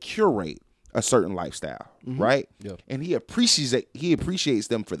participate, they curate a certain lifestyle, right? Yeah. And he appreciates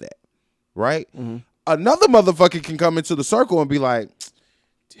them for that, right? Mm-hmm. Another motherfucker can come into the circle and be like,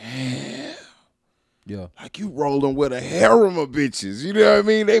 damn. Yeah. Like, you rolling with a harem of bitches. You know what I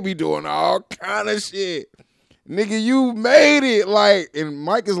mean? They be doing all kind of shit. Nigga, you made it. Like, and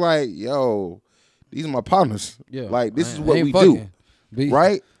Mike is like, yo, these are my partners. Yeah. Like, this is what we do.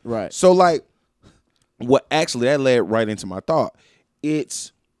 Right? Right. So, like, what actually, that led right into my thought.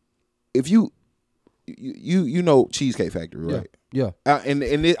 It's, if you know Cheesecake Factory, right? Yeah.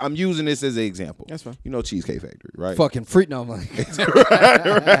 And I'm using this as an example. That's fine. You know Cheesecake Factory, right? Fucking freak. No, I'm like. Give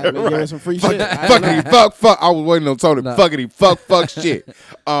us some free shit. Fuckity fuck. I was waiting on Tony. Nah. Fuckity fuck shit.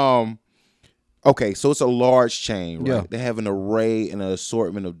 Okay, so it's a large chain, right? Yeah. They have an array and an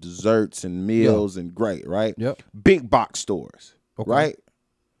assortment of desserts and meals and great, right? Yep. Big box stores, right?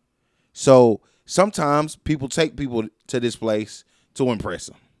 So sometimes people take people to this place to impress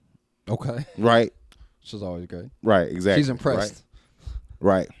them. Okay. Right? She's always great. Right, exactly. She's impressed.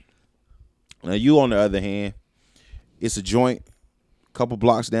 Right. Now, you, on the other hand, it's a joint, a couple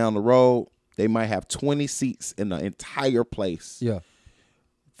blocks down the road. They might have 20 seats in the entire place. Yeah.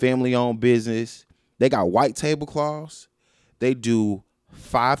 Family-owned business. They got white tablecloths. They do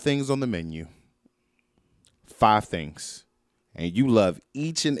 5 things on the menu. 5 things. And you love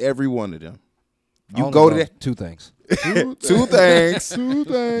each and every one of them. You go to that. 2 things. 2 things. 2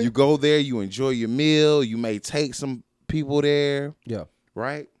 things. You go there. You enjoy your meal. You may take some people there. Yeah.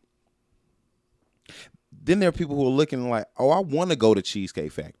 Right? Then there are people who are looking like, oh, I want to go to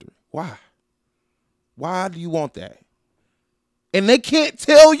Cheesecake Factory. Why? Why do you want that? And they can't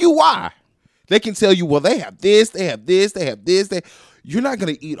tell you why. They can tell you, well, they have this, they have this, they have this. You're not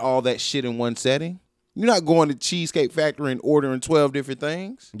going to eat all that shit in one setting. You're not going to Cheesecake Factory and ordering 12 different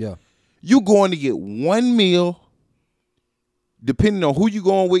things. Yeah. You're going to get one meal. Depending on who you're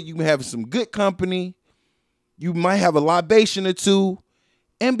going with, you can have some good company. You might have a libation or 2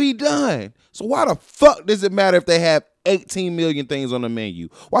 and be done. So why the fuck does it matter if they have 18 million things on the menu?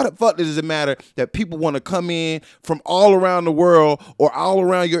 Why the fuck does it matter that people want to come in from all around the world or all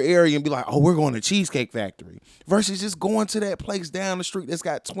around your area and be like, oh, we're going to Cheesecake Factory, versus just going to that place down the street that's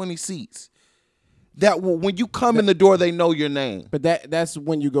got 20 seats? That when you come in the door, they know your name. But that's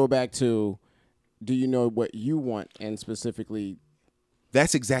when you go back to, do you know what you want? And specifically,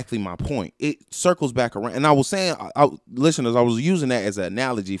 that's exactly my point. It circles back around. And I was saying, listeners, I was using that as an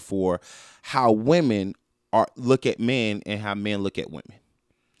analogy for how women look at men and how men look at women.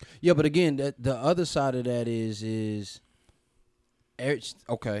 Yeah, but again, the other side of that is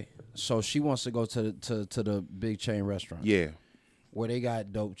okay. So she wants to go to the big chain restaurant. Yeah, where they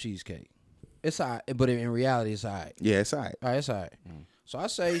got dope cheesecake. It's all right, but in reality, it's all right. Yeah, it's all right. All right, it's all right. So I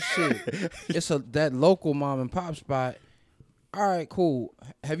say, shit, it's that local mom and pop spot. All right, cool.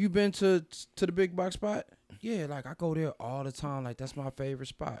 Have you been to the big box spot? Yeah, like I go there all the time. Like that's my favorite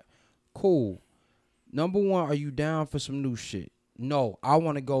spot. Cool. Number 1, are you down for some new shit? No, I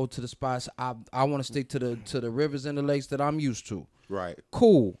want to go to the spots. I want to stick to the rivers and the lakes that I'm used to. Right.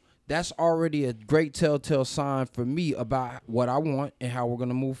 Cool. That's already a great telltale sign for me about what I want and how we're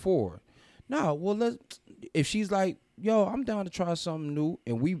gonna move forward. No, well, if she's like, yo, I'm down to try something new,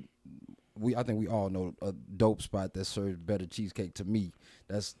 and I think we all know a dope spot that serves better cheesecake to me.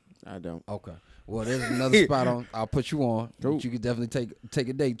 That's I don't. okay. Well, there's another spot on. I'll put you on. Cool. That you could definitely take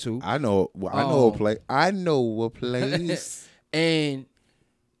a date to. I know. I know a place. I know a place. And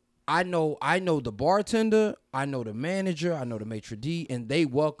I know the bartender, I know the manager, I know the maitre d', and they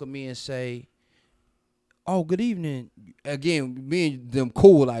welcome me and say, "Oh, good evening." Again, me and them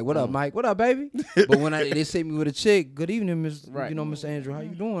cool, like, "What up, Mike? What up, baby?" But when they see me with a chick, "Good evening, Miss, Miss Andrew, how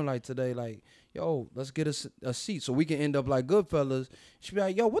you doing like today?" Like, "Yo, let's get a seat so we can end up like Goodfellas." She be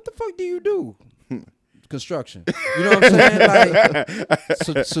like, "Yo, what the fuck do you do?" Construction. You know what I'm saying?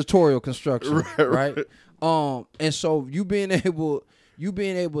 Like sartorial construction, right? And so you being able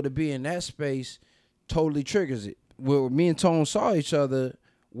to be in that space totally triggers it. Where me and Tone saw each other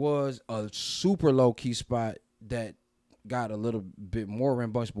was a super low key spot that got a little bit more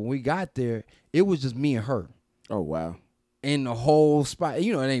rambunctious. But when we got there, it was just me and her. Oh wow. In the whole spot.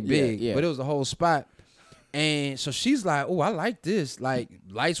 You know, it ain't big, yeah. but it was the whole spot. And so she's like, "Oh, I like this." Like,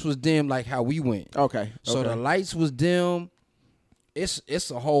 lights was dim like how we went. Okay. So the lights was dim.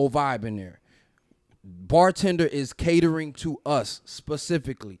 It's a whole vibe in there. Bartender is catering to us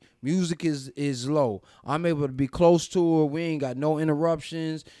specifically. Music is low. I'm able to be close to her. We ain't got no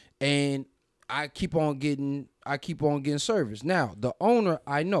interruptions, and I keep on getting service. Now the owner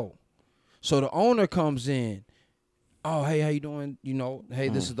I know, so the owner comes in. "Oh, hey, how you doing? You know, hey,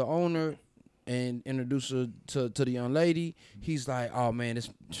 this is the owner." And introduce her to the young lady. He's like, "Oh man,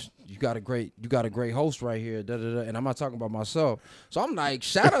 you got a great host right here." Da, da, da. And I'm not talking about myself. So I'm like,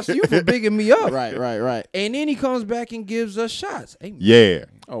 shout out to you for bigging me up. Right. And then he comes back and gives us shots. Hey, Yeah.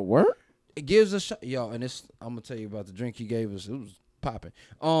 Oh, word? it gives us shot. Yo, and I'm gonna tell you about the drink he gave us. It was popping.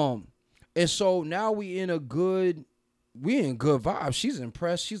 And so now we in good vibes. She's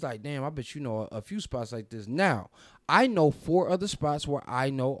impressed. She's like, "Damn, I bet you know a few spots like this." Now, I know 4 other spots where I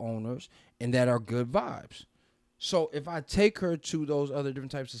know owners and that are good vibes. So if I take her to those other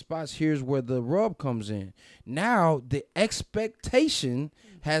different types of spots, here's where the rub comes in. Now the expectation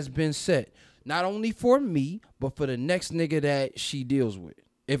has been set, not only for me, but for the next nigga that she deals with.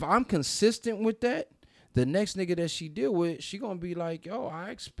 If I'm consistent with that, the next nigga that she deal with, she gonna be like, "Yo,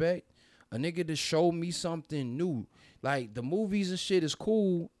 I expect a nigga to show me something new." Like, the movies and shit is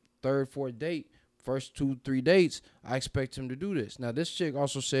cool. 3rd, 4th date. First 2-3 dates, I expect him to do this. Now, this chick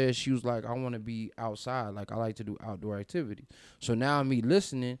also said, she was like, "I want to be outside. Like, I like to do outdoor activities." So now me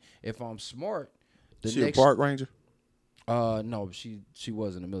listening, if I'm smart, She a park ranger? No, she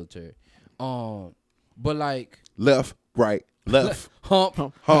was in the military. But like Left, right, left, hump,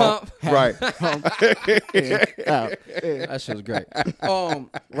 right. That shit was great.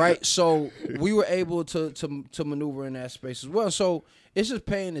 Right. So we were able to maneuver in that space as well. So it's just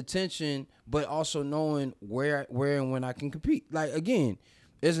paying attention, but also knowing where and when I can compete. Like, again,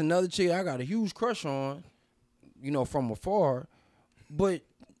 there's another chick I got a huge crush on, you know, from afar, but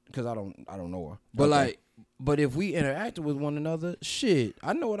because I don't know her. But okay. But if we interacted with one another, shit,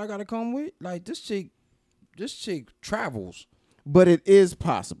 I know what I gotta come with. Like, this chick travels. But it is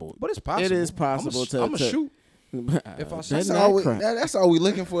possible. But it's possible. It is possible I'm to shoot. If I say that's all we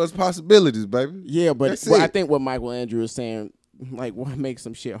looking for is possibilities, baby. Yeah, but I think what Michael Andrew is saying, like, what makes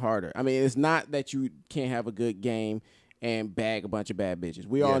some shit harder? I mean, it's not that you can't have a good game and bag a bunch of bad bitches.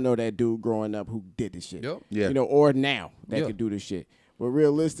 We all know that dude growing up who did this shit. Yep. Yeah. You know, or now that could do this shit. But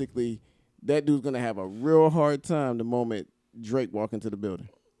realistically, that dude's gonna have a real hard time the moment Drake walk into the building.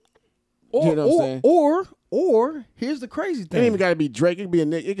 You know what I'm saying? Or here's the crazy thing. It ain't even gotta be Drake. It could be a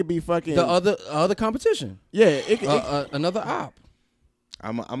nigga. It could be fucking the other competition. Yeah, another op.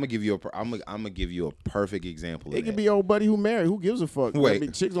 I'm gonna give you a perfect example. It could be old buddy who married. Who gives a fuck? Wait, I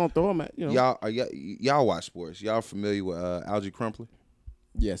mean, chicks gonna throw him at you know. Y'all watch sports. Y'all familiar with Algie Crumpler?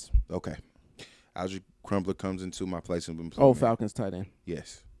 Yes. Okay. Algie Crumpler comes into my place of employment. Oh, Falcons tight end.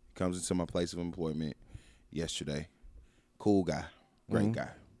 Yes, comes into my place of employment yesterday. Cool guy, great guy,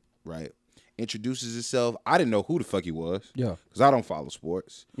 right? Introduces himself. I didn't know who the fuck he was. Yeah, because I don't follow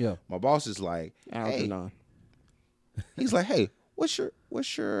sports. Yeah. My boss is like, Algernon. Hey. He's like, "Hey, what's your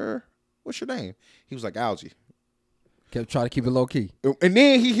name?" He was like, "Algie." Kept trying to keep it low key. And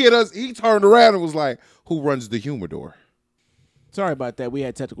then he hit us. He turned around and was like, "Who runs the humidor?" Sorry about that. We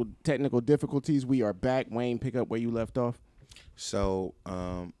had technical difficulties. We are back. Wayne, pick up where you left off. So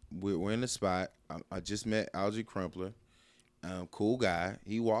we're in the spot. I just met Algie Crumpler. Cool guy.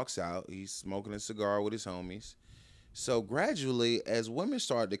 He walks out. He's smoking a cigar with his homies. So gradually, as women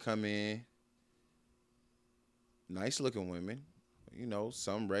start to come in, nice looking women, you know,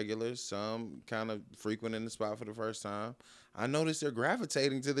 some regulars, some kind of frequent in the spot for the first time, I noticed they're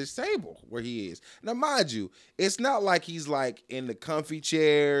gravitating to this table where he is. Now, mind you, it's not like he's like in the comfy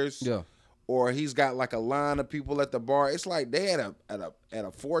chairs. Yeah. or he's got like a line of people at the bar. It's like they at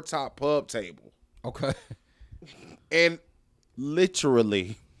a four top pub table. Okay. And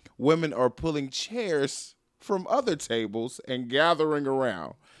literally, women are pulling chairs from other tables and gathering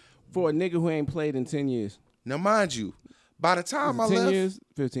around. For a nigga who ain't played in 10 years. Now, mind you, by the time I 10 left, years,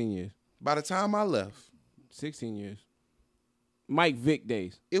 15 years, by the time I left, 16 years. Mike Vick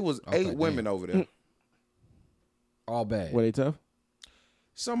days. it was Okay, 8 women over there. All bad. Were they tough?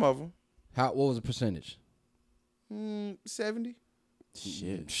 Some of them, What was the percentage? 70,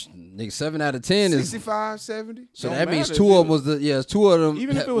 Shit. Nigga, 7 out of 10 is. 65, 70. So Don't that means matter, 2 of dude. them was the. Yes, 2 of them.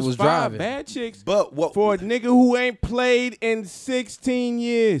 Even if it was 5 driving. bad chicks, But what for a nigga who ain't played in 16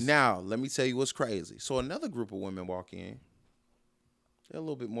 years. now? Let me tell you what's crazy. So another group of women walk in. They're a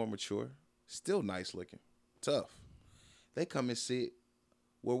little bit more mature, still nice looking, tough. They come and sit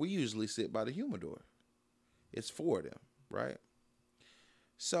where we usually sit by the humidor. It's 4 of them, right?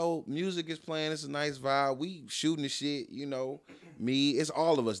 So music is playing. It's a nice vibe. We shooting the shit, you know. Me, it's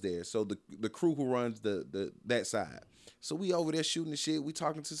all of us there. So the crew who runs the that side. So we over there shooting the shit. We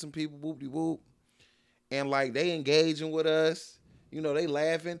talking to some people, whoop de whoop, and like they engaging with us. You know, they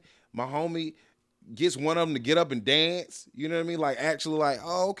laughing. My homie gets one of them to get up and dance. You know what I mean? Like actually, like,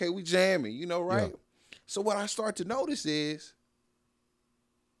 oh, okay, we jamming. You know, right? Yeah. So what I start to notice is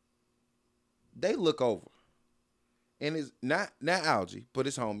they look over. And it's not algae, but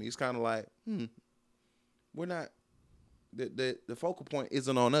it's homie. It's kind of like, we're not, the focal point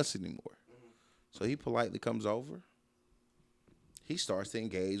isn't on us anymore. So he politely comes over. He starts to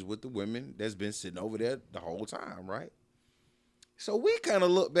engage with the women that's been sitting over there the whole time, right? So we kind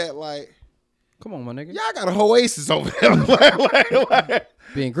of look back like, Come on, my nigga. y'all got a oasis over there. like,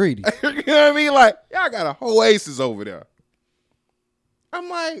 Being greedy. you know what I mean? Like, y'all got a oasis over there. I'm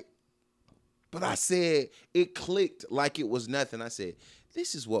like, but I said, it clicked like it was nothing. I said,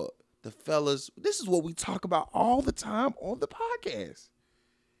 this is what we talk about all the time on the podcast.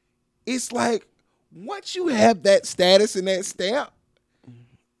 It's like, once you have that status and that stamp,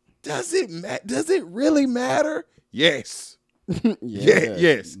 does it really matter? Yes.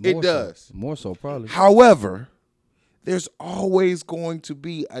 Yes, it More does. So. More so, probably. However, there's always going to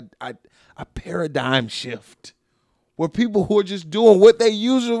be a paradigm shift where people who are just doing what they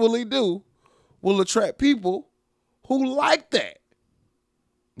usually do will attract people who like that.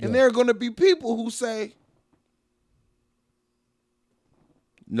 And there are going to be people who say,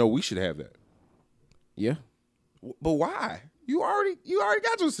 no, we should have that. Yeah. But why? You already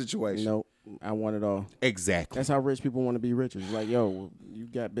got your situation. No, I want it all. Exactly. That's how rich people want to be rich. It's like, yo, you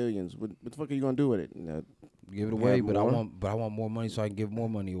got billions. What the fuck are you gonna do with it? Give it away, but I more. want more money so I can give more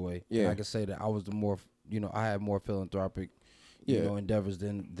money away. Yeah. And I can say that I was the more, I had more philanthropic, endeavors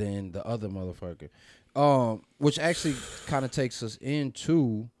than the other motherfucker. Which actually kind of takes us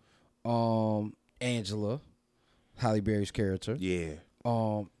into Angela, Halle Berry's character. Yeah.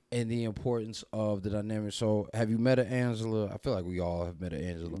 And the importance of the dynamic. So, have you met an Angela? I feel like we all have met an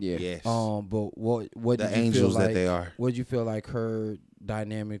Angela. Yeah. Yes. But what The did you angels feel like, that they are. what did you feel like her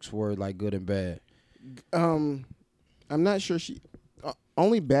dynamics were, like, good and bad? I'm not sure she.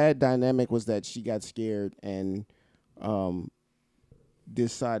 Only bad dynamic was that she got scared and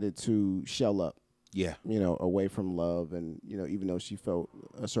decided to shell up. Yeah. Away from love, and even though she felt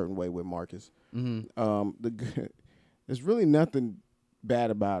a certain way with Marcus, there's really nothing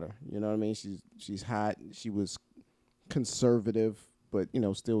bad about her. You know what I mean? She's hot. She was conservative, but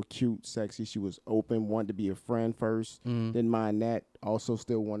still cute, sexy. She was open, wanted to be a friend first. Didn't mind that. Also,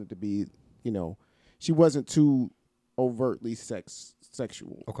 still wanted to be. She wasn't too overtly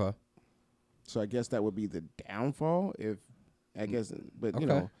sexual. Okay. So I guess that would be the downfall. But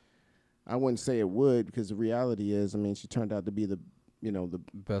Okay. I wouldn't say it would, because the reality is, she turned out to be the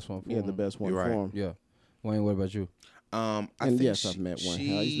Best one for the him. best one You're right. for him. Yeah. Wayne, what about you? I And think yes, I've met one.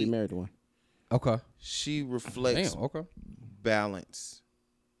 Hell, I used to be married to one. Okay. She reflects Damn, okay. balance.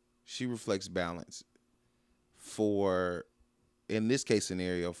 She reflects balance for, in this case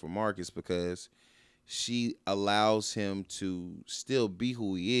scenario, for Marcus, because she allows him to still be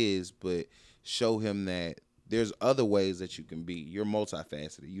who he is, but show him that there's other ways that you can be. You're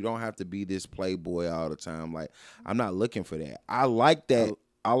multifaceted. You don't have to be this playboy all the time. Like, I'm not looking for that. I like that.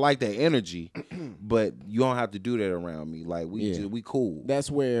 I like that energy, but you don't have to do that around me. Like, we cool. That's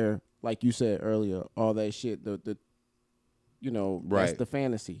where, like you said earlier, all that shit, that's Right. the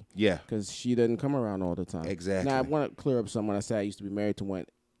fantasy. Yeah. Because she doesn't come around all the time. Exactly. Now, I want to clear up something. When I said I used to be married to one,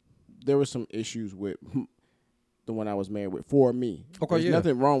 there were some issues with the one I was married with for me. Okay, There's yeah.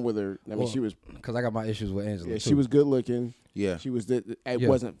 nothing wrong with her. I mean, she was Because I got my issues with Angela, too. she was good looking. Yeah. She was. It Yeah.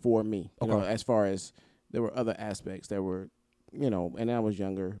 wasn't for me. Okay. As far as there were other aspects that were and I was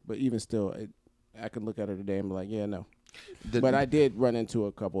younger, but even still, I could look at her today and be like, yeah, no. But I did run into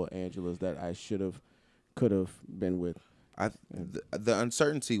a couple of Angelas that I could have been with. The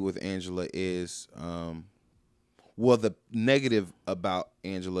uncertainty with Angela is, the negative about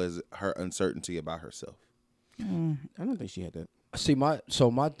Angela is her uncertainty about herself. I don't think she had that. See, my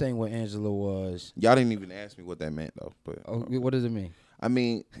thing with Angela was, y'all didn't even ask me what that meant though. But what does it mean? I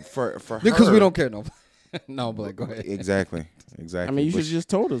mean, for her, because we don't care no. No, but go ahead. Exactly. I mean, you should have just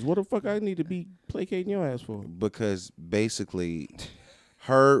told us. What the fuck I need to be placating your ass for? Because basically,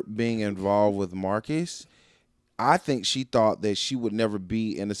 her being involved with Marcus, I think she thought that she would never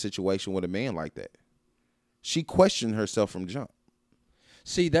be in a situation with a man like that. She questioned herself from jump.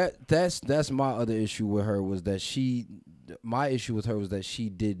 See, that's my other issue with her was that my issue with her was that she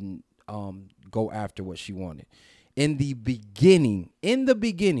didn't go after what she wanted. In the beginning,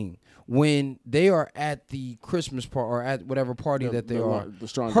 when they are at the Christmas party or at whatever party that they are,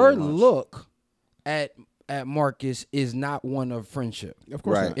 her look at Marcus is not one of friendship. Of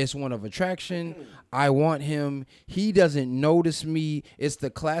course not. It's one of attraction. I want him. He doesn't notice me. It's the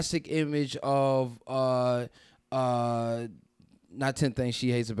classic image of not 10 Things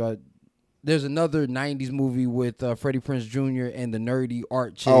She Hates About. There's another 90s movie with Freddie Prinze Jr. and the nerdy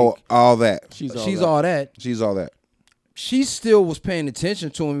art chick. Oh, all that. She's all that. She's all that. She still was paying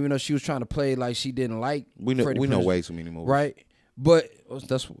attention to him, even though she was trying to play like she didn't like. We know way too many movies, right? But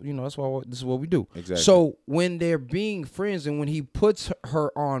that's why this is what we do. Exactly. So when they're being friends, and when he puts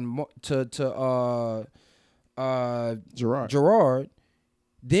her on to Gerard,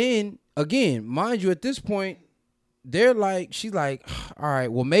 then again, mind you, at this point, she's like, all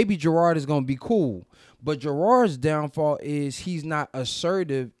right, well maybe Gerard is gonna be cool. But Gerard's downfall is he's not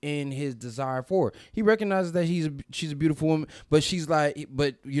assertive in his desire for her. He recognizes that she's a beautiful woman, but she's like,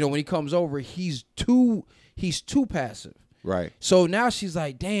 when he comes over, he's too passive. Right. So now she's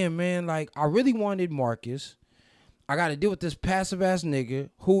like, damn, man, like I really wanted Marcus. I got to deal with this passive ass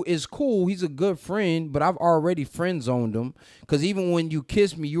nigga who is cool. He's a good friend, but I've already friend zoned him. Cause even when you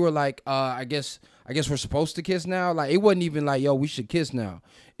kissed me, you were like, I guess we're supposed to kiss now. Like it wasn't even like, yo, we should kiss now.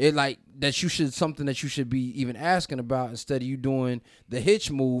 It like something that you should be even asking about instead of you doing the hitch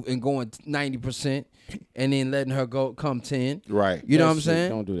move and going 90% and then letting her come 10. Right. You know what I'm saying?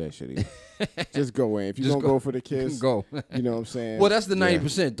 Don't do that shit either. Just go in. If you're going to go for the kiss, go. You know what I'm saying? Well, that's the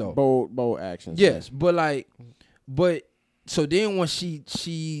 90% though. Bold actions. Yes, but so then when she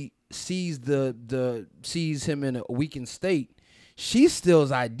sees sees him in a weakened state, she still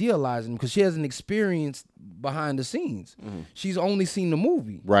is idealizing him because she hasn't experienced behind the scenes. Mm-hmm. She's only seen the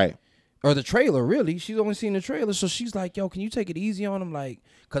movie. Right. Or the trailer, really. She's only seen the trailer. So she's like, yo, can you take it easy on him? Like,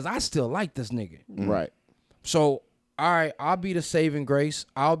 because I still like this nigga. Mm-hmm. Right. So, all right, I'll be the saving grace.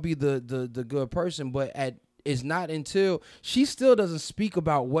 I'll be the good person. But it's not until she still doesn't speak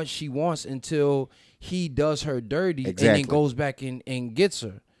about what she wants until he does her dirty. Exactly. And then goes back and gets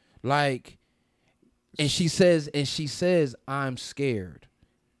her. Like, and she says, I'm scared.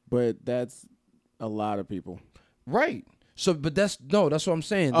 But that's a lot of people. Right. So, but that's what I'm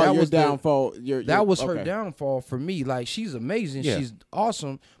saying. That was downfall. That was her downfall for me. Like, she's amazing. Yeah. She's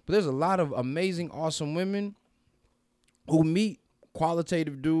awesome. But there's a lot of amazing, awesome women who meet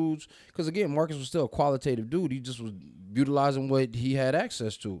qualitative dudes. Because, again, Marcus was still a qualitative dude. He just was utilizing what he had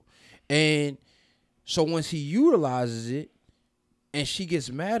access to. And so once he utilizes it and she gets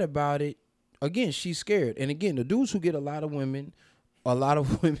mad about it, again, she's scared. And, again, the dudes who get a lot of women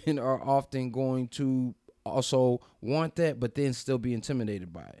are often going to also want that, but then still be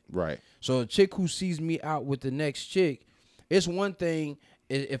intimidated by it. Right. So a chick who sees me out with the next chick, it's one thing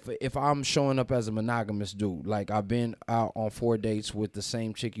if I'm showing up as a monogamous dude. Like I've been out on 4 dates with the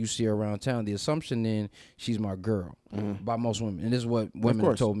same chick you see around town. The assumption then she's my girl by most women, and this is what women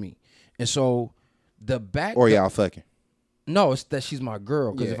have told me. And so y'all fucking. No, it's that she's my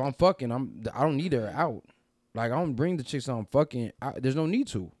girl. Because if I'm fucking, I don't need her out. Like I don't bring the chicks I'm fucking. There's no need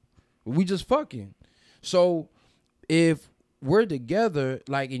to. We just fucking. So if we're together,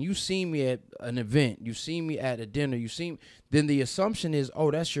 like, and you see me at an event, you see me at a dinner, then the assumption is,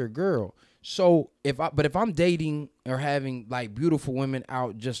 oh, that's your girl. So if I'm dating or having like beautiful women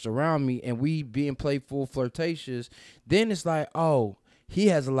out just around me and we being playful, flirtatious, then it's like, oh, he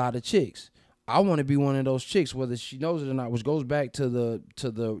has a lot of chicks. I want to be one of those chicks, whether she knows it or not, which goes back to the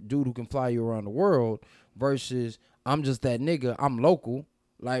dude who can fly you around the world versus I'm just that nigga. I'm local.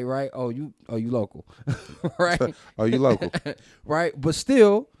 Like, right? Oh, you local. Right? Oh, you local. Right? But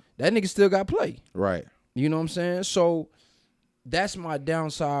still, that nigga still got play. Right. You know what I'm saying? So that's my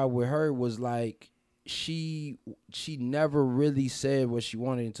downside with her was like, she never really said what she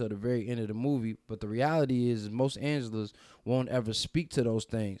wanted until the very end of the movie. But the reality is most Angelas won't ever speak to those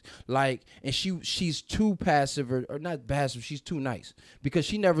things. Like, and she's too passive or not passive. She's too nice because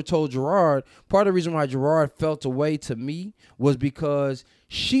she never told Gerard. Part of the reason why Gerard felt away to me was because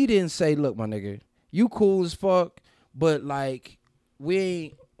she didn't say, "Look, my nigga, you cool as fuck, but like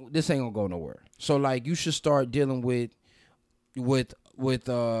this ain't gonna go nowhere. So like you should start dealing with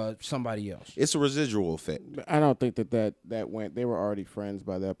somebody else." It's a residual effect. I don't think that went. They were already friends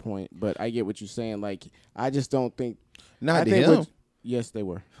by that point. But I get what you're saying. Like, I just don't think. Not to him. Yes, they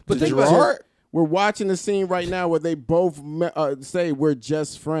were. But think about it. We're watching the scene right now where they both say we're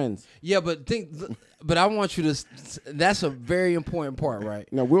just friends. Yeah, but I want you to. That's a very important part, right?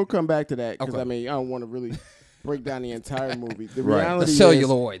 No, we'll come back to that because Okay. I mean I don't want to really break down the entire movie. The Right. reality The is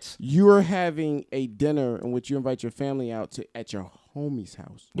celluloids. you're having a dinner in which you invite your family out to at your homie's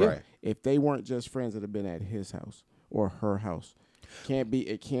house. Right. If they weren't just friends, it'd have been at his house or her house.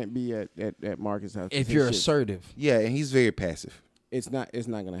 It can't be at Marcus' house. If His you're shit. assertive, Yeah, and he's very passive. It's not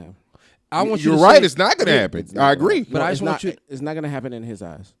gonna happen. I want you You're to right. say- It's not going to happen. It's not I gonna agree. happen. But No, I it's just want not, you- It's not gonna happen in his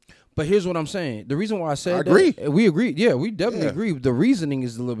eyes. But here's what I'm saying. The reason why I said I agree. that, we agree. Yeah, we definitely Yeah. agree. The reasoning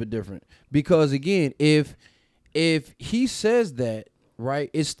is a little bit different because again, if he says that, right,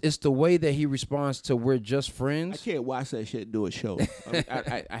 it's the way that he responds to "we're just I friends." can't watch that shit do a show.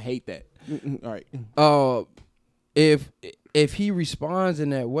 I hate that. All right. If he responds in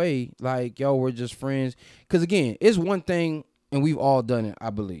that way, like "yo, we're just friends," because again, it's one thing, and we've all done it, I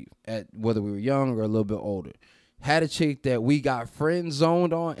believe, at whether we were young or a little bit older. Had a chick that we got friend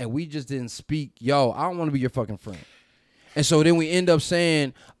zoned on, and we just didn't speak. Yo, I don't want to be your fucking friend. And so then we end up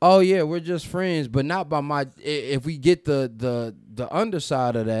saying, "Oh yeah, we're just friends," but not by my. If we get the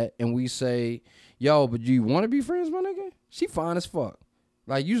underside of that, and we say, "Yo, but you want to be friends, my nigga? She fine as fuck.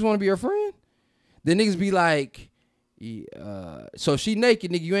 Like you just want to be her friend." Then niggas be like, "So if she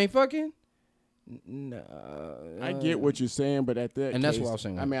naked, nigga, you ain't fucking." No, I get what you're saying, but at that And that's case, what I was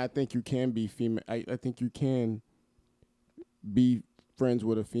saying. I mean, I think you can be female. I think you can be friends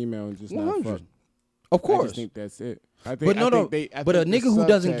with a female and just not 100. fuck. Of I course. just think that's it. I think, But no, I no. think they, I But a think the nigga who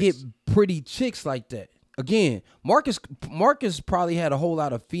doesn't get subtext- pretty chicks like that. Again, Marcus probably had a whole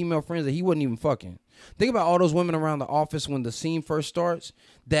lot of female friends that he wasn't even fucking. Think about all those women around the office when the scene first starts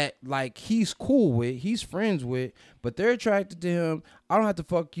that like he's cool with, he's friends with, but they're attracted to him. I don't have to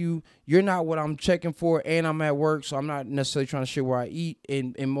fuck you. You're not what I'm checking for, and I'm at work, so I'm not necessarily trying to shit where I eat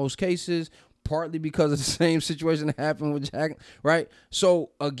in most cases. Partly because of the same situation that happened with Jack, right? So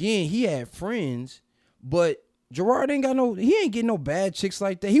again, he had friends, but Gerard he ain't getting no bad chicks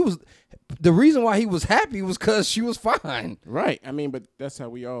like that. The reason why he was happy was because she was fine. Right. I mean, but that's how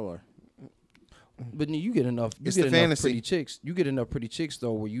we all are. But you get enough. It's get the enough fantasy. pretty chicks. You get enough pretty chicks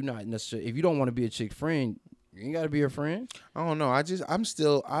though, where you not necessarily. If you don't want to be a chick friend, you ain't got to be her friend. I don't know. I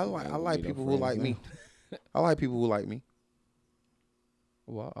like people who like me. I like people who like me.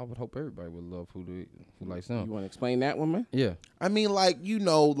 Well, I would hope everybody would love who likes them. You want to explain that one, man? Yeah. I mean, like,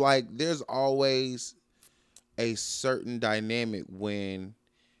 there's always a certain dynamic when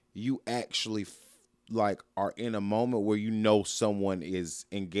you actually are in a moment where someone is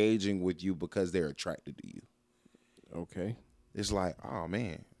engaging with you because they're attracted to you. Okay. It's like, oh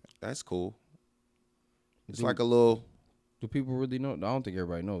man, that's cool. It's like a little. Do people really know? I don't think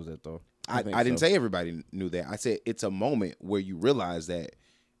everybody knows that though. I think didn't so. say everybody knew that. I said it's a moment where you realize that,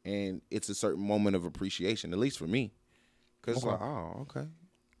 and it's a certain moment of appreciation, at least for me. Because it's like, oh, okay,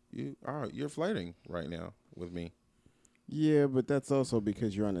 you're flirting right now with me. Yeah, but that's also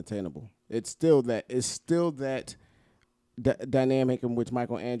because you're unattainable. It's still that dynamic in which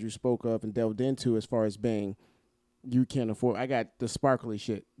Michael Andrews spoke of and delved into as far as being you can't afford. I got the sparkly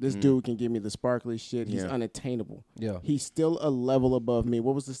shit. This dude can give me the sparkly shit. He's unattainable. Yeah. He's still a level above me.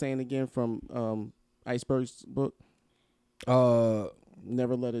 What was the saying again from Iceberg's book?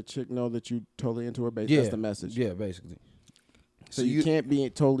 Never let a chick know that you totally into her. That's the message. Yeah, basically. So you can't be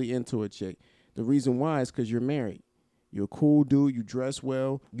totally into a chick. The reason why is because you're married. You're a cool dude. You dress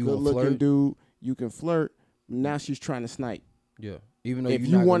well. You good gonna looking flirt? dude. You can flirt. Now she's trying to snipe. Yeah. Even though If you're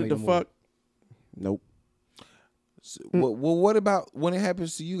you not wanted gonna to make a move. fuck, nope. So, well, what about when it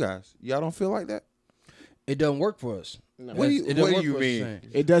happens to you guys? Y'all don't feel like that? It doesn't work for us. No. What do you- It doesn't what do work you for us mean? the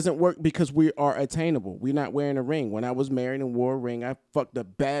same. It doesn't work because we are attainable. We're not wearing a ring. When I was married and wore a ring, I fucked the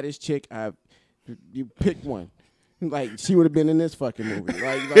baddest chick. You pick one. Like, she would have been in this fucking movie.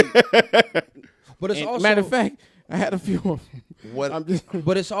 But it's also matter of fact, I had a few. What? I'm just.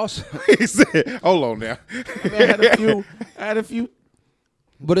 But it's also He said, hold on now. I had a few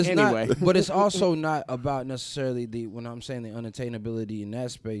But it's Anyway. not. But it's also not about necessarily when I'm saying the unattainability in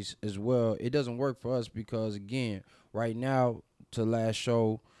that space as well. It doesn't work for us because again, right now, to last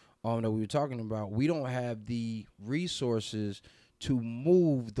show, that we were talking about, we don't have the resources to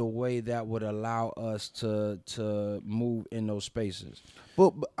move the way that would allow us to move in those spaces.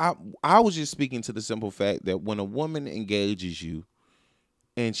 But I was just speaking to the simple fact that when a woman engages you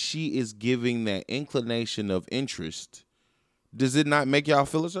and she is giving that inclination of interest, does it not make y'all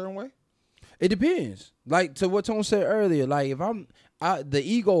feel a certain way? It depends. Like to what Tone said earlier, like if the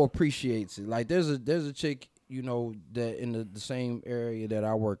ego appreciates it. Like there's a chick, that in the same area that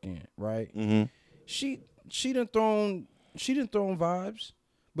I work in, right? Mm-hmm. She done thrown vibes,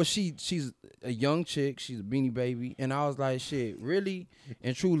 but she's a young chick. She's a Beanie Baby, and I was like, shit, really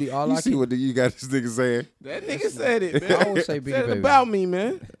and truly, all You I see can. what you got this nigga saying? That nigga said it, man. I always say Beanie said it Baby. about me,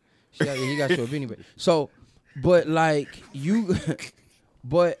 man. He got you a Beanie Baby. So, but like you,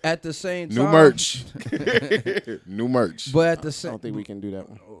 but at the same time, New merch. New merch. But at the I same, don't think we can do that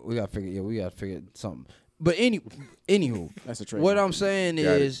one. we gotta figure something. But anywho, That's a trade. what I'm saying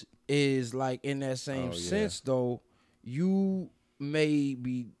Got is like in that same sense though, you may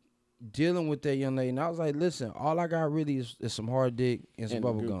be dealing with that young lady, and I was like, listen, all I got really is some hard dick and some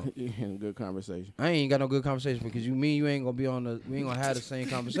bubble gum. And good conversation. I ain't got no good conversation because you ain't gonna be we ain't gonna have the same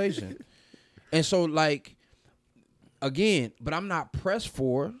conversation. And so like, again, but I'm not pressed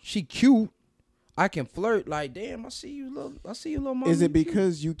for her. She cute. I can flirt. Like, damn, I see you, little mama. Is it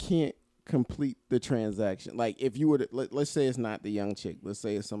because you can't complete the transaction? Like, if you were to, let's say it's not the young chick. Let's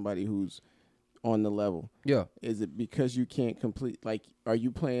say it's somebody who's on the level. Yeah. Is it because you can't complete? Like, are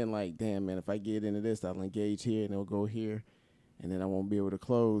you playing like, damn, man, if I get into this, I'll engage here and it'll go here, and then I won't be able to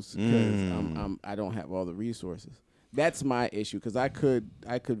close because I don't have all the resources. That's my issue because I could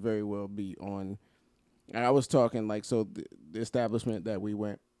very well be on. I was talking like, so the establishment that we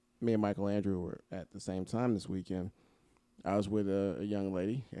went, me and Michael Andrew were at the same time this weekend. I was with a young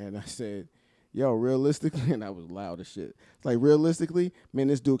lady, and I said, yo, realistically, and I was loud as shit. It's like, realistically, man,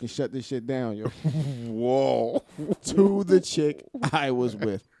 this dude can shut this shit down, yo. Whoa. To the chick I was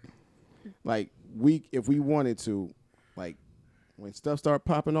with. Like, if we wanted to, like, when stuff start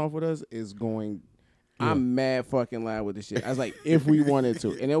popping off with us, is going, I'm mad fucking loud with this shit. I was like, if we wanted to.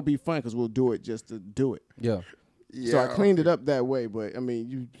 And it'll be fun because we'll do it just to do it. Yeah. So I cleaned it up that way, but I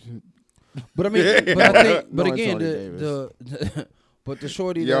mean, But I mean, but I think, but No, again, Tony but the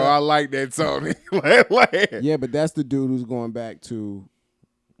shorty. Yo, that, I like that, Tony. yeah, but that's the dude who's going back to,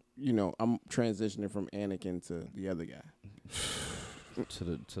 I'm transitioning from Anakin to the other guy. to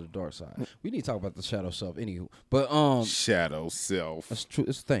the dark side. We need to talk about the shadow self, anywho. But Shadow self. that's true.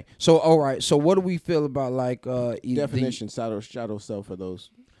 It's the thing. So all right. So what do we feel about like Definition, shadow self for those.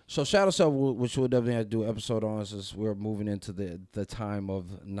 So shadow self, which we'll definitely have to do an episode on, since we're moving into the time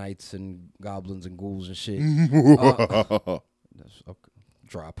of knights and goblins and ghouls and shit. That's okay.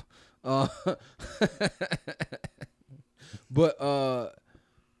 Drop. But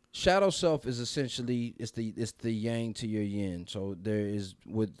shadow self is essentially it's the yang to your yin. So there is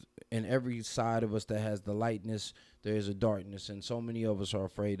in every side of us that has the lightness, there is a darkness, and so many of us are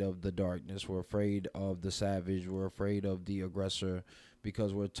afraid of the darkness. We're afraid of the savage. We're afraid of the aggressor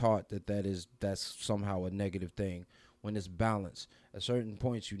because we're taught that's somehow a negative thing. When it's balanced, at certain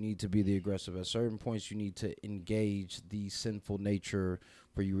points you need to be the aggressive. At certain points you need to engage the sinful nature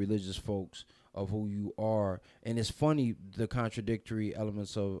for you religious folks of who you are. And it's funny, the contradictory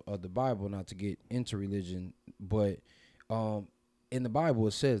elements of the Bible, not to get into religion, but in the Bible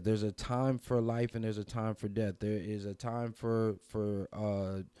it says there's a time for life and there's a time for death. There is a time for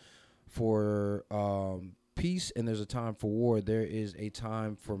peace and there's a time for war. There is a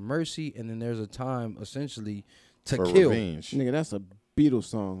time for mercy and then there's a time essentially to For kill. revenge. Nigga, that's a Beatles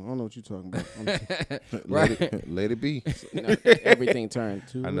song. I don't know what you're talking about. Right. Let it be. Everything turned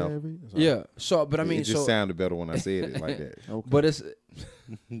to I know. Yeah. So, but I mean, it just sounded better when I said it like that.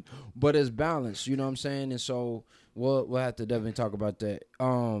 Okay. but it's balanced. You know what I'm saying? And so we'll have to definitely talk about that.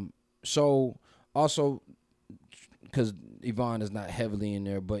 So also because Yvonne is not heavily in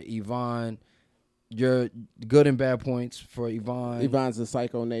there, but Yvonne, your good and bad points for Yvonne. Yvonne's the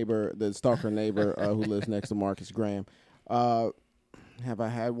psycho neighbor, the stalker neighbor who lives next to Marcus Graham. Have I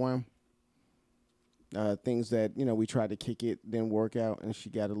had one? Things that, we tried to kick it, didn't work out, and she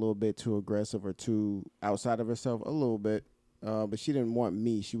got a little bit too aggressive or too outside of herself, a little bit. But she didn't want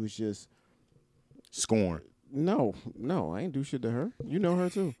me. She was just... Scorn. No, I ain't do shit to her. You know her,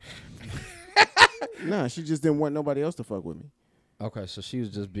 too. Nah, she just didn't want nobody else to fuck with me. Okay, so she was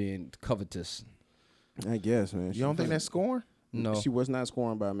just being covetous. I guess, man. You don't think that's scorn? No. She was not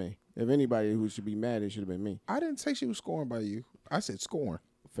scoring by me. If anybody who should be mad, it should have been me. I didn't say she was scoring by you. I said scorn.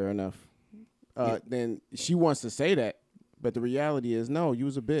 Fair enough. Then she wants to say that, but the reality is, no, you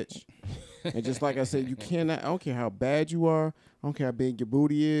was a bitch. And just like I said, you cannot. I don't care how bad you are. I don't care how big your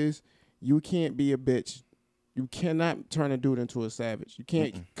booty is. You can't be a bitch. You cannot turn a dude into a savage. You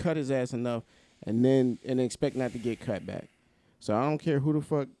can't cut his ass enough and expect not to get cut back. So I don't care who the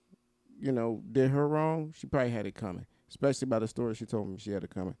fuck, did her wrong. She probably had it coming, especially by the story she told me she had it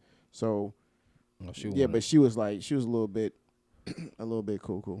coming. So, but she was a little bit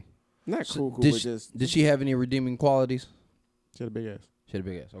cool. Not cool, but just. Did she have any redeeming qualities? She had a big ass. She had a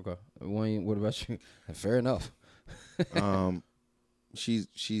big ass. Okay. Wayne, what about you? Fair enough. She's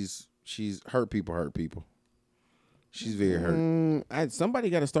hurt people. She's very hurt. Somebody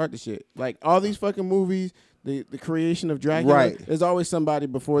got to start the shit. Like all these fucking movies, the creation of Dracula. Right. There's always somebody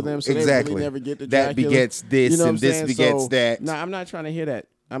before them, so exactly. they really never get to that Dracula. Begets this, and this begets that. Nah, I'm not trying to hear that.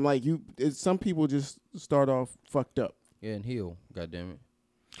 I'm like some people just start off fucked up. Yeah, and heal. God damn it.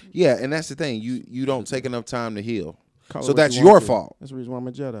 Yeah, and that's the thing. You don't take enough time to heal. So that's your fault. That's the reason why I'm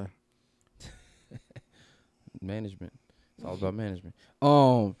a Jedi. Management. It's all about management.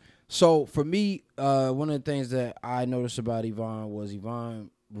 So for me, one of the things that I noticed about Yvonne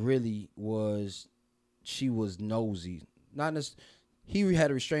really was she was nosy. Not necessarily. He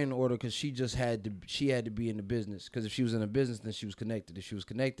had a restraining order because she had to be in the business. Because if she was in a business, then she was connected. If she was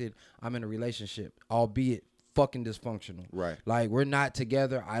connected, I'm in a relationship, albeit fucking dysfunctional. Right. Like, we're not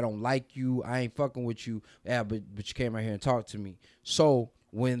together. I don't like you. I ain't fucking with you. Yeah, but you came right here and talked to me. So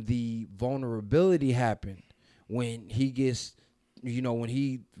when the vulnerability happened, when he gets, when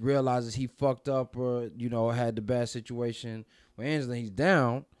he realizes he fucked up or, had the bad situation with Angela, he's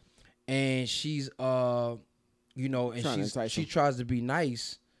down, and she's, and she tries to be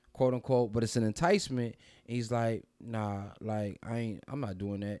nice, quote unquote, but it's an enticement. And he's like, nah, like I'm not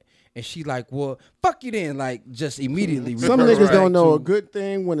doing that. And she like, well, fuck you then, like just immediately. Some niggas don't know a good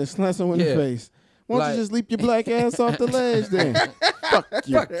thing when it slaps them in the face. Why don't you just leap your black ass off the ledge then?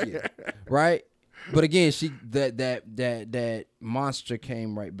 Fuck you. Right? But again, that monster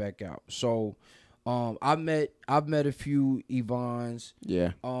came right back out. So I've met a few Yvonnes.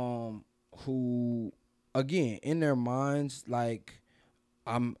 Yeah. Who again in their minds like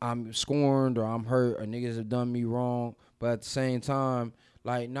I'm scorned or I'm hurt or niggas have done me wrong, but at the same time,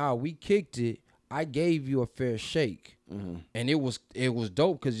 like, nah, we kicked it. I gave you a fair shake, and it was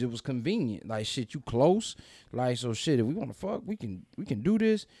dope because it was convenient. Like, shit, you close. Like, so shit, if we want to fuck, we can do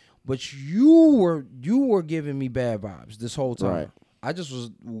this. But you were giving me bad vibes this whole time. Right. I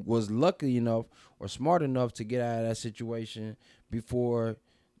just was lucky enough or smart enough to get out of that situation before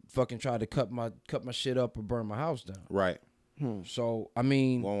fucking tried to cut my shit up or burn my house down. Right. So I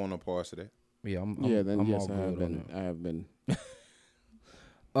mean, won't want no parts of that. Yeah, I'm yes, all good on that. I have been.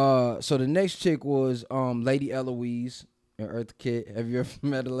 So the next chick was Lady Eloise in Eartha Kitt. Have you ever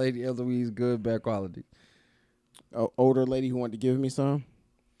met a Lady Eloise? Good, bad quality. Older lady who wanted to give me some.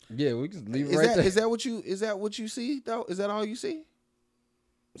 Yeah, we can leave it right there. Is that what you see though? Is that all you see?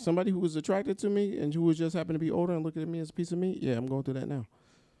 Somebody who was attracted to me and who was just happened to be older and looking at me as a piece of meat. Yeah, I'm going through that now.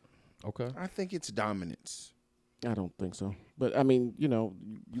 Okay. I think it's dominance. I don't think so. But I mean,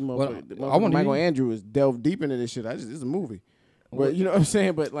 Michael Andrew is delved deep into this shit. It's a movie. But you know what I'm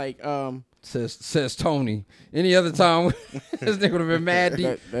saying? But like says Tony. Any other time this nigga would have been mad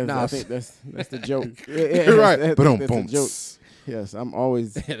deep. I think that's the joke. Right. But that's a joke. Yes, I'm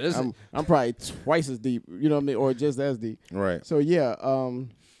always I'm probably twice as deep, you know what I mean, or just as deep. Right. So yeah, I'm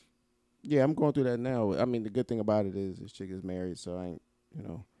going through that now. I mean, the good thing about it is this chick is married, so I ain't,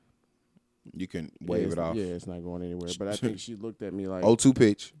 you can wave it off. Yeah, it's not going anywhere. But I think she looked at me like 0-2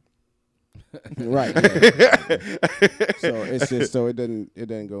 pitch. Right. Yeah. So it's just it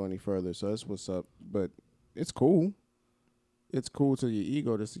doesn't go any further. So that's what's up. But it's cool. It's cool to your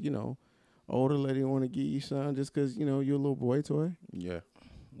ego to older lady want to give you something just because you're a little boy toy. Yeah.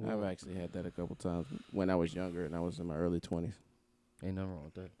 I've actually had that a couple times when I was younger and I was in my early 20s. Ain't nothing wrong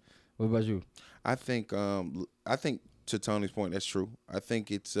with that. What about you? I think to Tony's point, that's true. I think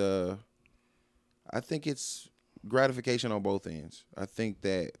it's gratification on both ends. I think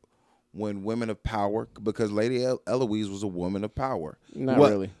that when women of power, because Lady Eloise was a woman of power. Not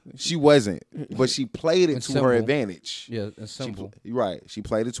really. She wasn't, but she played it to her advantage. Yeah, it's simple. Right. She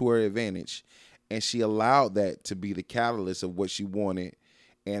played it to her advantage, and she allowed that to be the catalyst of what she wanted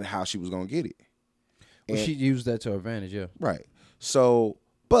and how she was going to get it. Well, she used that to her advantage, yeah. Right. So,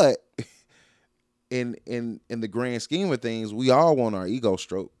 but in the grand scheme of things, we all want our ego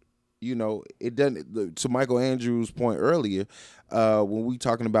stroked. It doesn't. To Michael Andrews' point earlier, when we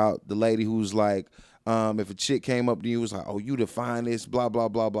talking about the lady who's like, If a chick came up to you and was like, oh, you define this, blah, blah,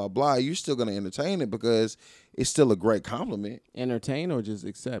 blah, blah, blah, you're still going to entertain it because it's still a great compliment. Entertain or just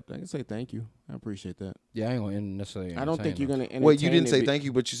accept? I can say thank you. I appreciate that. Yeah, I ain't gonna necessarily. I don't think you're gonna entertain. Wait, you didn't say thank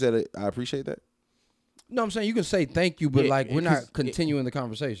you, but you said I appreciate that? No, I'm saying you can say thank you, but Yeah, like we're not 'cause continuing the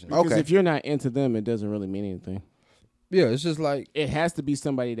conversation. Because Okay. if you're not into them, it doesn't really mean anything. Yeah, it's just like It has to be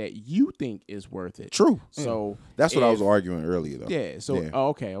somebody that you think is worth it. True. So That's what I if- was arguing earlier, though. Yeah. So Yeah.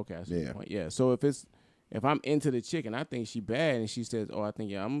 okay. I see your point. Yeah. So if I'm into the chick and I think she bad and she says, oh, I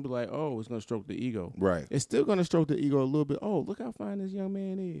think I'm gonna be like, oh, it's gonna stroke the ego. Right. It's still gonna stroke the ego a little bit. Oh, look how fine this young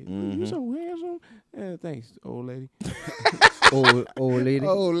man is. You so handsome. Yeah, thanks, old lady. old lady,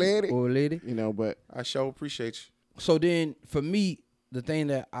 Oh, lady. old lady. You know, but I sure appreciate you. So then, for me, the thing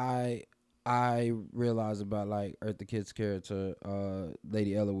that I realized about like Eartha Kitt's character,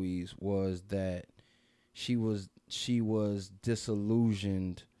 Lady Eloise, was that she was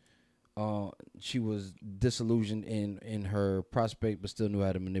disillusioned. She was disillusioned in her prospect, but still knew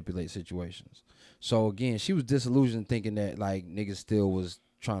how to manipulate situations. So again, she was disillusioned, thinking that like niggas still was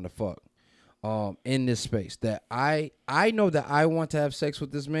trying to fuck. In this space, that I know that I want to have sex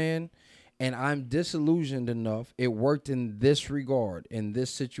with this man, and I'm disillusioned enough. It worked in this regard, in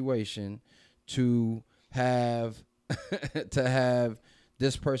this situation, to have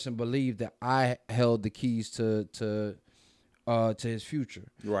this person believe that I held the keys to his future.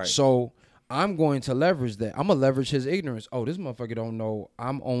 Right. So I'm going to leverage that. I'm gonna leverage his ignorance. Oh, this motherfucker don't know.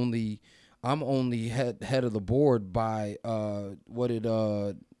 I'm only head of the board by what did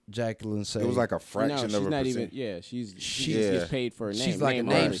Jacqueline say? It was like a no, fraction she's of a not percent. even. Yeah, she Yeah. gets paid for a name. She's like name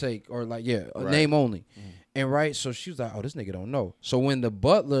a only. namesake or like a Right. name only. And right, so she was like, "Oh, this nigga don't know." So when the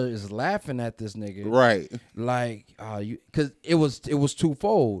butler is laughing at this nigga, Right. like, because it was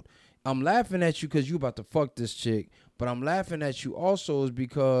twofold. I'm laughing at you because you about to fuck this chick, but I'm laughing at you also is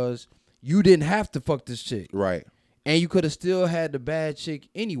because you didn't have to fuck this chick, Right. and you could have still had the bad chick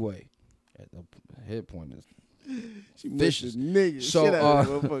anyway. The head point is She vicious. nigga. So, Shit out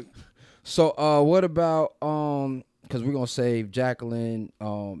of that motherfucker. So what about because we're gonna save Jacqueline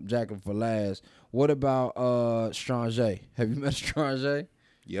for last. What about Strange? Have you met Strange?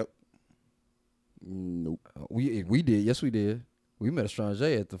 Yep. Nope. We did, yes we did. We met Strange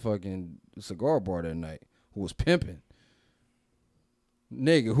at the fucking cigar bar that night, who was pimping.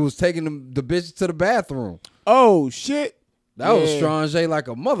 Nigga, who was taking the bitch to the bathroom. Oh shit. That was Strange like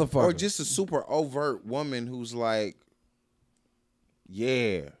a motherfucker. Or just a super overt woman who's like,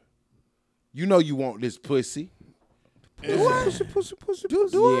 yeah, you know you want this pussy. Pussy.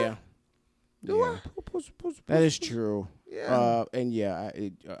 Do Yeah. I? That is true. Yeah. And yeah,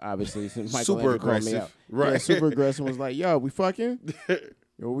 obviously since Michael Super Andrew called me aggressive. out. Right. Yeah, super aggressive was like, yo, we fucking? Yo,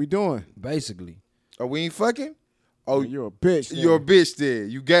 what we doing? Basically. Oh, we ain't fucking? Oh, You're a bitch. you're a bitch then.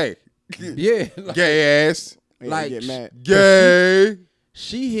 You gay. Yeah. Gay ass. like, get mad. Gay.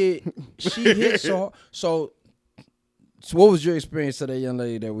 She hit so what was your experience to that young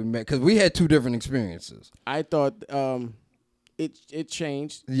lady that we met? Because we had two different experiences. I thought it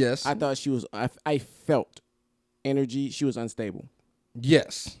changed. Yes. I thought she was I felt energy. She was unstable.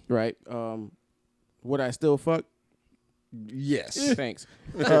 Yes. Right? Would I still fuck? Yes. Thanks.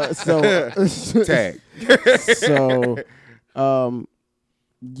 So Tag. so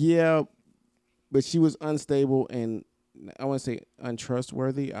yeah, but she was unstable and I want to say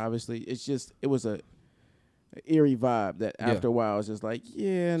untrustworthy. Obviously, it was a eerie vibe that after a while I was just like,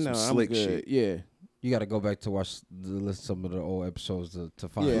 yeah, no, Some I'm slick good. shit. Yeah, You got to go back to listen to some of the old episodes to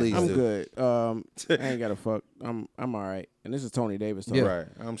find. yeah, Please I'm do. good. I ain't gotta fuck. I'm all right. And this is Tony Davis. Yeah. Right.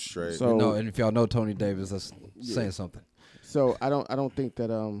 I'm straight. So No, and if y'all know Tony Davis, that's saying something. So I don't think that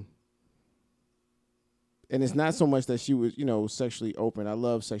and it's not so much that she was, sexually open. I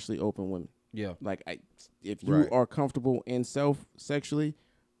love sexually open women. Yeah. Like if you Right. are comfortable in self sexually,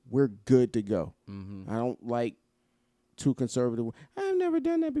 we're good to go. Mm-hmm. I don't like too conservative. I've never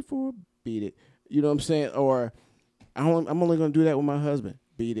done that before. Beat it. You know what I'm saying? Or I'm only gonna do that with my husband.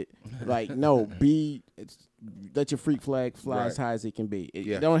 Beat it. Like no, let your freak flag fly as Right. high as it can be. It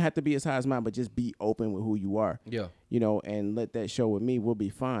Yeah. don't have to be as high as mine, but just be open with who you are. Yeah. And let that show with me. We'll be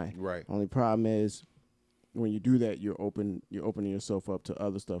fine. Right. Only problem is when you do that, you're opening yourself up to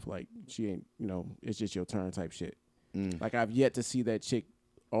other stuff. Like she ain't, it's just your turn type shit. Like I've yet to see that chick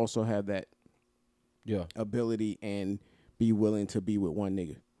also have that Yeah. ability and be willing to be with one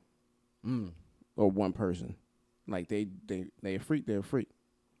nigga or one person. Like they a freak, they're a freak.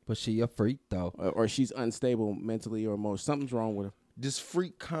 But she a freak though. Or she's unstable mentally or emotionally. Something's wrong with her. Does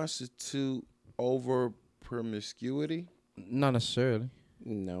freak constitute over promiscuity? Not necessarily.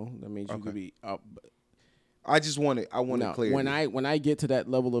 No, that means you could be up. I just want it. I want it clear. When I get to that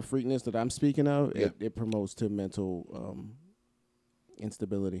level of freakness that I'm speaking of, Yeah. it promotes to mental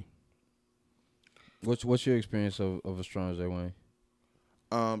instability. What's your experience of a strong J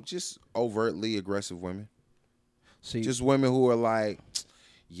Wayne? Just overtly aggressive women. See, Just women who are like,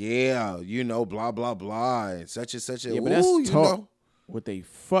 yeah, you know, blah blah blah, and such and such. Yeah, but Ooh, that's you talk. know. What they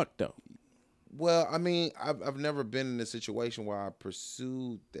fucked though. Well, I mean, I've never been in a situation where I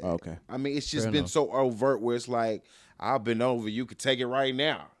pursued that. Okay. I mean, it's just Fair been enough. so overt where it's like, I've been over, you could take it right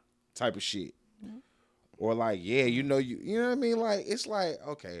now, type of shit. Or like, yeah, you know what I mean? Like, it's like,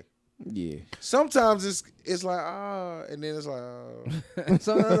 okay. Yeah. Sometimes it's like, and then it's like,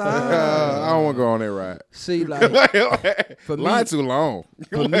 sometimes I don't want to go on that ride. see, like for me, Line too long.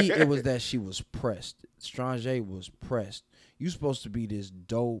 for me, it was that she was pressed. Strange was pressed. You supposed to be this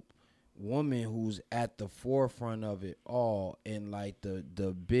dope woman who's at the forefront of it all, and like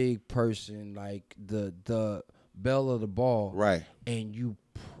the big person, like the belle of the ball, Right. and you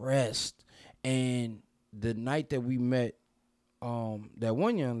pressed. And the night that we met, that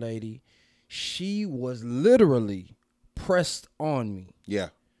one young lady, she was literally pressed on me. Yeah.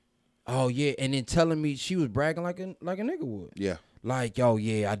 Oh yeah, and then telling me she was bragging like a nigga would. Yeah. Like, oh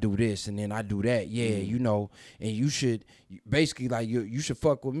yeah, I do this and then I do that. Yeah, you know, and you should basically like you should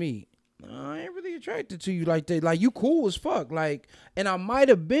fuck with me. I ain't really attracted to you like that. Like, you cool as fuck. Like, and I might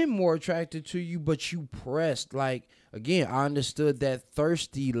have been more attracted to you, but you pressed. Like, again, I understood that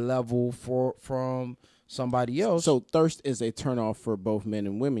thirsty level from somebody else. So thirst is a turnoff for both men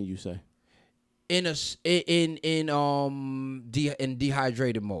and women, you say? in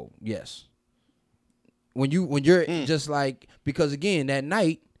dehydrated mode, yes. When you're just like, because again, that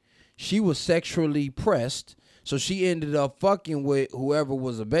night she was sexually pressed. So she ended up fucking with whoever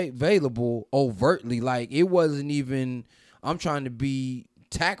was available overtly. Like, it wasn't even, I'm trying to be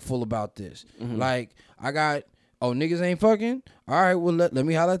tactful about this. Like, I got, niggas ain't fucking? All right, well, let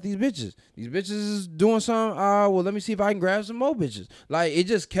me holler at these bitches. These bitches is doing something. Well, let me see if I can grab some more bitches. Like, it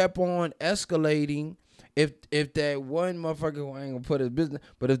just kept on escalating. If that one motherfucker who ain't gonna put his business,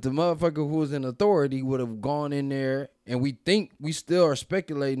 but if the motherfucker who was in authority would have gone in there, and we still are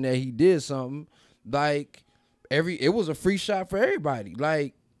speculating that he did something, like, it was a free shot for everybody.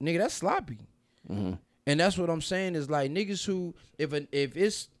 Like, nigga, that's sloppy. And that's what I'm saying is, like, niggas who, if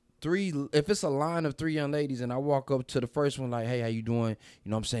it's a line of 3 young ladies and I walk up to the first one like, hey, how you doing? You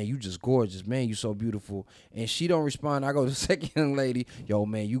know what I'm saying? You just gorgeous, man. You so beautiful. And she don't respond. I go to the second young lady, yo,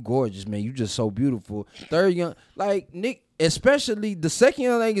 man, you gorgeous, man. You just so beautiful. Third young, like, Nick, especially the second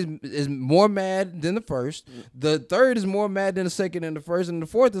young lady is more mad than the first. The third is more mad than the second and the first. And the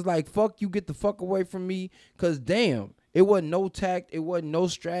fourth is like, fuck you, get the fuck away from me. Because, damn. It wasn't no tact. It wasn't no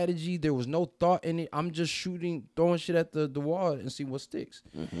strategy. There was no thought in it. I'm just throwing shit at the wall and see what sticks.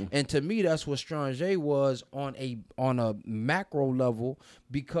 And to me, that's what Strange was on a macro level,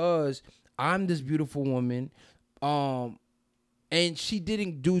 because I'm this beautiful woman, and she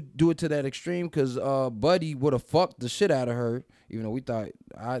didn't do it to that extreme, because Buddy would have fucked the shit out of her. Even though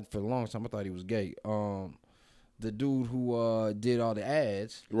for a long time I thought he was gay. The dude who did all the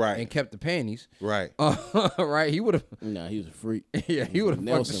ads, right, and kept the panties, right, right. He would have. Nah, he was a freak. Yeah, he would have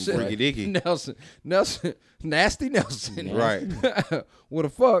fucked the shit. Freaky dicky. Nelson, nasty Nelson, right. Would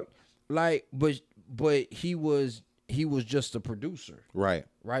have fucked, like, but he was just a producer, right.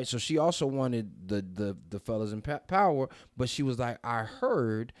 So she also wanted the fellas in power, but she was like, I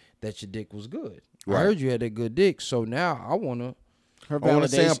heard that your dick was good. Right. I heard you had a good dick, so now I want a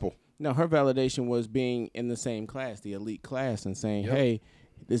sample. No, her validation was being in the same class, the elite class, and saying, hey,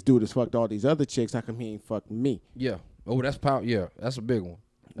 this dude has fucked all these other chicks. How come he ain't fucked me? Yeah. Oh, that's power. Yeah, that's a big one.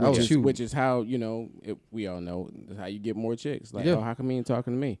 That was huge. Which is how, we all know how you get more chicks. Like, how come he ain't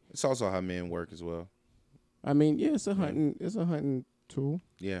talking to me? It's also how men work as well. I mean, yeah, it's a hunting tool.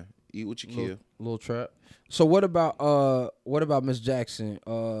 Yeah. Eat what you kill. Little trap. So what about Miss Jackson,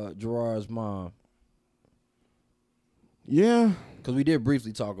 Gerard's mom? Yeah. Because we did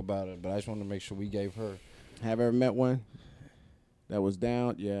briefly talk about it, but I just wanted to make sure we gave her. Have ever met one that was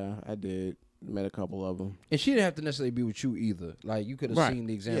down? Yeah, I did. Met a couple of them. And she didn't have to necessarily be with you either. Like, you could have seen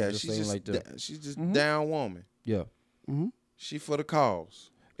the example of saying like that. She's just down woman. Yeah. Mm-hmm. She for the cause.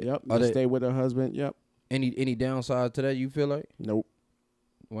 Yep. Stay with her husband. Yep. Any downside to that, you feel like? Nope.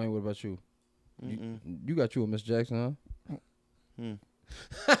 Wayne, what about you? You got you a Miss Jackson, huh?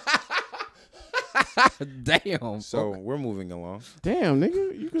 Damn. So we're moving along. Damn,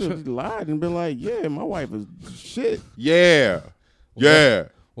 nigga, you could have lied and been like, "Yeah, my wife is shit." Yeah,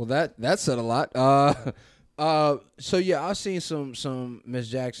 Well, that said a lot. So yeah, I've seen some Miss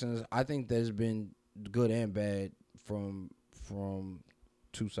Jacksons. I think there's been good and bad from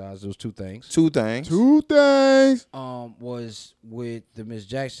two sides. It was two things. Two things. Was with the Miss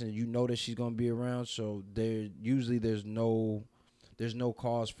Jackson. You know that she's gonna be around, so there's no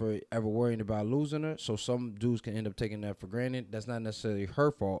cause for ever worrying about losing her. So some dudes can end up taking that for granted. That's not necessarily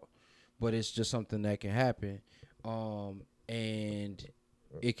her fault, but it's just something that can happen. And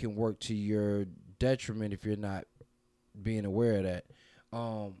it can work to your detriment if you're not being aware of that.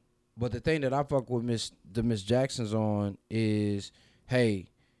 But the thing that I fuck with the Miss Jacksons on is, hey,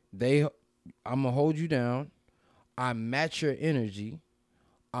 I'm gonna hold you down. I match your energy.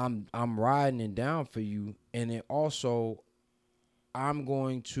 I'm riding it down for you, and then also I'm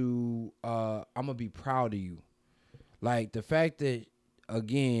gonna be proud of you. Like the fact that,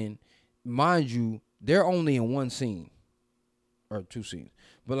 again, mind you, they're only in one scene or two scenes,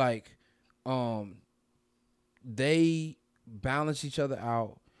 but like, they balance each other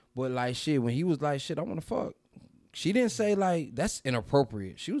out. But like shit, when he was like, shit, I want to fuck. She didn't say like that's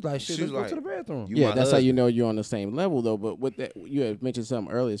inappropriate. She was like, shit, let's go to the bathroom. Yeah, that's how you know you're on the same level though. But with that, you had mentioned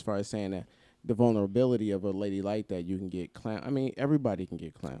something earlier as far as saying that the vulnerability of a lady like that, you can get clown. I mean, everybody can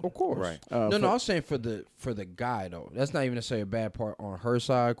get clown. Of course, right? No, I was saying for the guy though. That's not even necessarily a bad part on her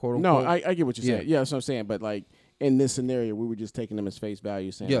side, quote No, unquote. I get what you're saying. Yeah, that's what I'm saying. But like in this scenario, we were just taking them as face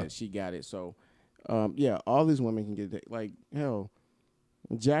value, saying that she got it. So, all these women can get that. Like hell,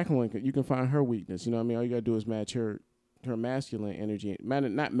 Jacqueline, you can find her weakness. You know what I mean? All you gotta do is match her masculine energy,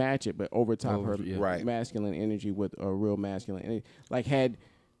 not match it, but overtop her masculine energy with a real masculine energy. Like had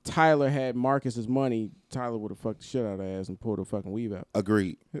Tyler had Marcus's money, Tyler would have fucked the shit out of her ass and pulled her fucking weave out.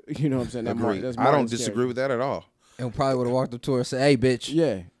 Agreed. You know what I'm saying? Agreed. That's I don't disagree with that at all. And probably would have walked up to her and said, "Hey, bitch."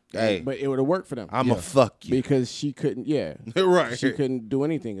 Yeah. Hey. But it would have worked for them. I'ma fuck you. Because she couldn't, right. She couldn't do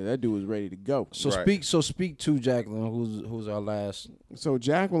anything. That dude was ready to go. So speak to Jacqueline, who's our last. So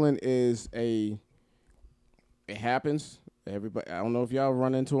Jacqueline is it happens. Everybody, I don't know if y'all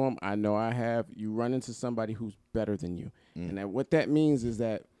run into them. I know I have. You run into somebody who's better than you. And what that means is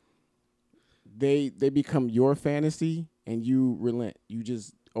that they become your fantasy and you relent. You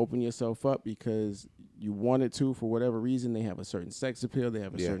just open yourself up because you wanted to for whatever reason. They have a certain sex appeal. They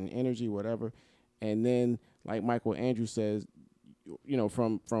have a certain energy, whatever. And then, like Michael Andrews says, you know,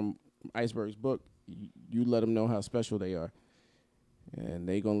 from Iceberg's book, you let them know how special they are. And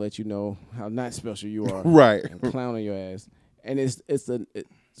they gonna let you know how not special you are, right? And clown on your ass. And it's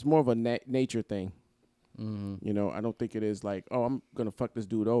more of a nature thing, you know. I don't think it is like, oh, I'm gonna fuck this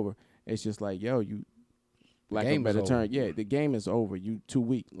dude over. It's just like, yo, you, lack of a better term, the game is over. You too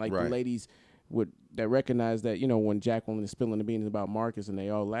weak. Like the ladies that recognize that, you know, when Jacqueline is spilling the beans about Marcus and they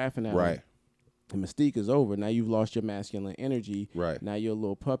all laughing at him, the mystique is over. Now you've lost your masculine energy. Right. Now you're a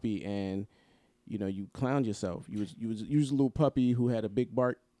little puppy and, you know, you clowned yourself. You was a little puppy who had a big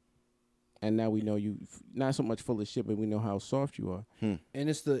bark, and now we know you not so much full of shit, but we know how soft you are. And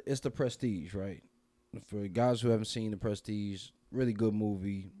it's the Prestige, right? For guys who haven't seen the Prestige, really good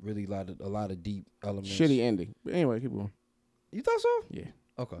movie, really a lot of deep elements. Shitty ending, but anyway, keep going. You thought so? Yeah.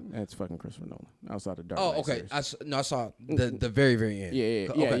 Okay. That's fucking Christopher Nolan. Outside of Dark Knight. Oh, okay. I saw the very, very end. Yeah.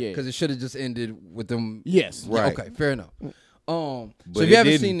 Because it should have just ended with them. Yes. Right. Okay. Fair enough. So if you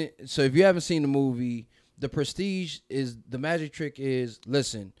haven't seen it, if you haven't seen the movie, The Prestige is the magic trick is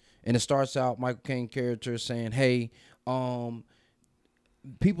listen, and it starts out Michael Caine character saying, "Hey,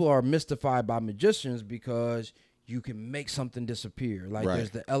 people are mystified by magicians because you can make something disappear. Like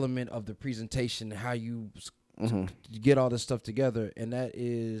there's the element of the presentation, how you get all this stuff together, and that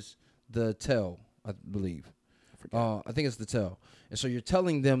is the tell, I believe. I think it's the tell. And so you're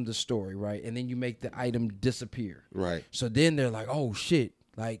telling them the story, right? And then you make the item disappear. Right. So then they're like, oh, shit.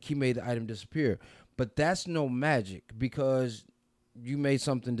 Like, he made the item disappear. But that's no magic because you made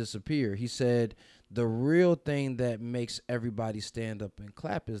something disappear. He said the real thing that makes everybody stand up and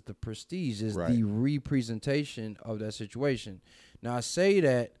clap is the prestige, is the representation of that situation. Now, I say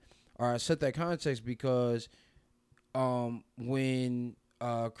that, or I set that context because when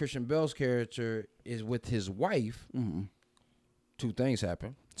Christian Bale's character is with his wife, two things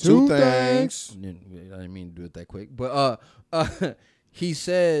happen. Two things. I didn't mean to do it that quick. But he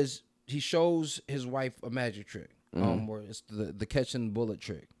shows his wife a magic trick, where it's the catching the bullet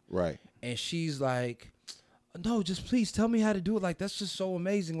trick. Right. And she's like, no, just please tell me how to do it. Like, that's just so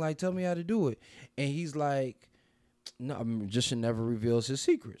amazing. Like, tell me how to do it. And he's like, no, a magician never reveals his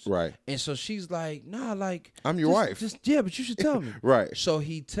secrets. Right. And so she's like, nah, like, I'm your wife. Yeah, but you should tell me. Right. So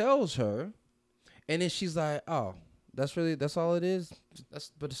he tells her, and then she's like, oh, that's all it is?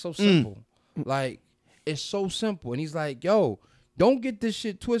 But it's so simple. Like, it's so simple. And he's like, yo, don't get this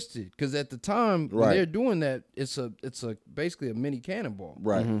shit twisted. Because at the time when they're doing that, it's basically a mini cannonball.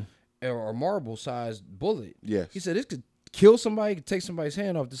 Right. Or a marble-sized bullet. Yes. He said, this could kill somebody, take somebody's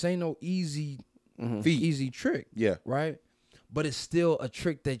hand off. This ain't no easy Feet. easy trick. Yeah. Right? But it's still a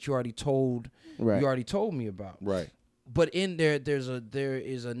trick that you already told me about. Right. But in there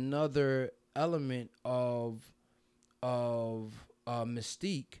is another element of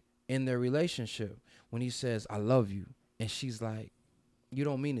mystique in their relationship when he says, I love you. And she's like, you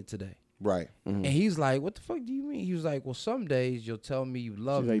don't mean it today. Right. And he's like, what the fuck do you mean? He was like, well, some days you'll tell me you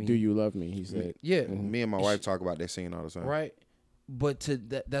love me. She's like, do you love me? He said. Yeah. Me and my wife talk about that scene all the time. Right. But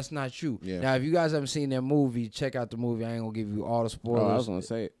that's not you. Yeah. Now, if you guys haven't seen that movie, check out the movie. I ain't gonna give you all the spoilers. Oh, I was gonna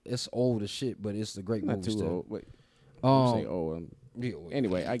say it. It's old as shit, but it's a great Not movie too still. old. Wait. Say Yeah,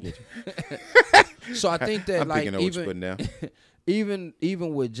 anyway, I get you. So I think that I'm like picking up what you're putting down. even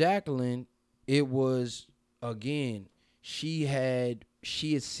with Jacqueline, it was again she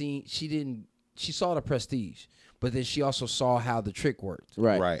saw the prestige, but then she also saw how the trick worked.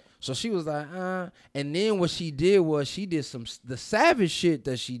 Right. So she was like, and then what she did was the savage shit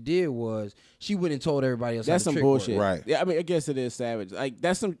that she did was she went and told everybody else. That's how the some trick bullshit. worked. Right. Yeah, I mean, I guess it is savage. Like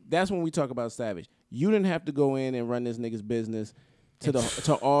that's when we talk about savage. You didn't have to go in and run this nigga's business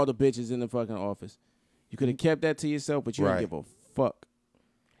to all the bitches in the fucking office. You could have kept that to yourself, but you didn't give a fuck.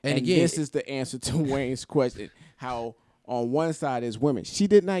 And again, this is the answer to Wayne's question. How on one side is women. She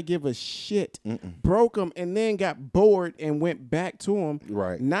did not give a shit. Broke him and then got bored and went back to him.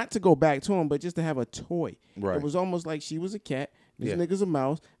 Right. Not to go back to him, but just to have a toy. Right. It was almost like she was a cat. This nigga's a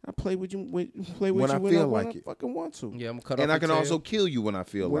mouse. I play with you when I fucking want to. Yeah, I'm gonna cut And off I can your also tail. kill you when I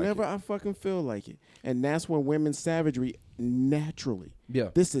feel Whenever like it. I fucking feel like it. And that's when women's savagery naturally. Yeah.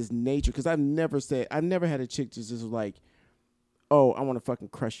 This is nature. Because I've never had a chick just like, oh, I want to fucking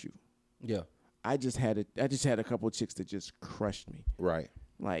crush you. Yeah. I just had a couple of chicks that just crushed me. Right.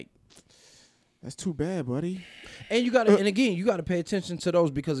 Like, that's too bad, buddy. And you gotta pay attention to those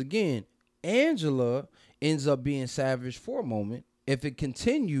because again, Angela ends up being savage for a moment. If it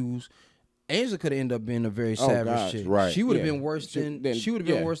continues, Angela could end up being a very savage chick. Right. She would have been worse than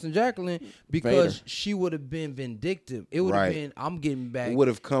worse than Jacqueline because Vader. she would have been vindictive. It would have been I'm getting back. It would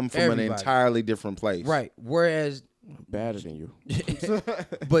have come from an everybody. entirely different place. Right. Whereas Better than you.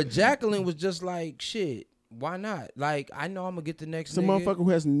 but Jacqueline was just like, shit, why not? Like, I know I'm gonna get the next It's a nigga. motherfucker who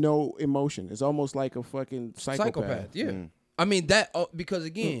has no emotion. It's almost like a fucking psychopath. Yeah. I mean that because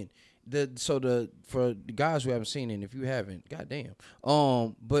again, for the guys who haven't seen it, and if you haven't, goddamn.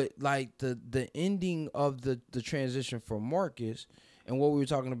 But like the ending of the transition for Marcus and what we were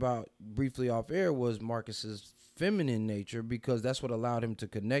talking about briefly off air was Marcus's feminine nature because that's what allowed him to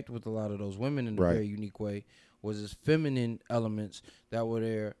connect with a lot of those women in a very unique way was his feminine elements that were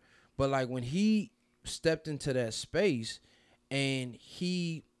there. But like when he stepped into that space and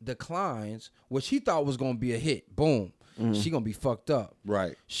he declines, which he thought was gonna be a hit, boom. She gonna be fucked up.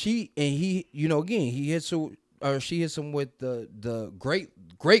 Right. He hits her or she hits him with the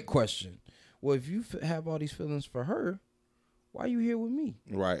great question. Well, if you have all these feelings for her, why are you here with me?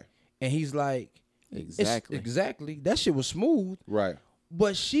 Right. And he's like, exactly. That shit was smooth. Right.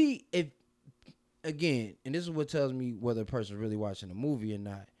 But again, and this is what tells me whether a person's really watching a movie or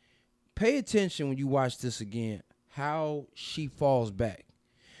not. Pay attention when you watch this again, how she falls back.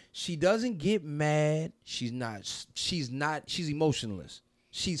 She doesn't get mad. She's emotionless.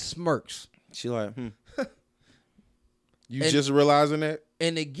 She smirks. She like, You just realizing that?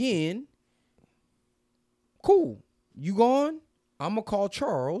 And again, cool. You gone? I'm going to call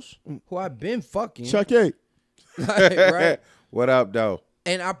Charles, who I've been fucking. Chuck A. Right? What up, though?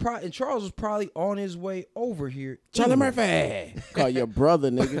 And Charles was probably on his way over here. Charlie anyway. Murphy. Call your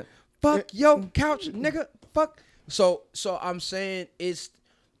brother, nigga. Fuck your couch, nigga. Fuck. So I'm saying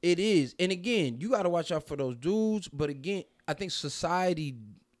it is. And again, you got to watch out for those dudes. But again, I think society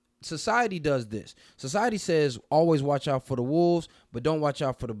does this. Society says always watch out for the wolves, but don't watch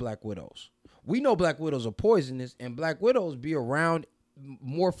out for the black widows. We know black widows are poisonous, and black widows be around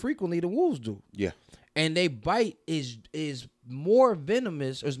more frequently than wolves do. Yeah. And they bite is more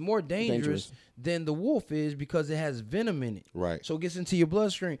venomous or is more dangerous than the wolf is because it has venom in it. Right. So it gets into your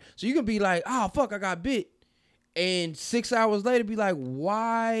bloodstream. So you can be like, oh, fuck, I got bit. And 6 hours later be like,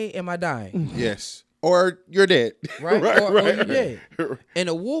 why am I dying? Yes. Or you're dead. Right? Right, or right. you're dead. And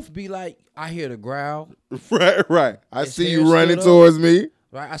a wolf be like, I hear the growl. Right. I His see hair you running stood up. towards me.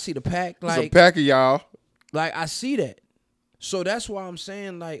 Right? I see the pack. There's a Like, pack of y'all. like I see that. So that's why I'm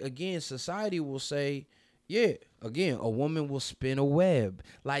saying, like, again, society will say, yeah, again, a woman will spin a web.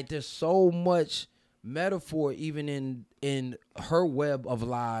 Like, there's so much metaphor even in her web of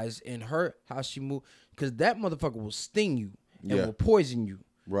lies and her how she moves, because that motherfucker will sting you and will poison you.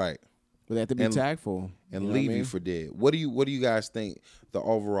 Right. But they have to be tactful. And leave you for dead. What do you guys think the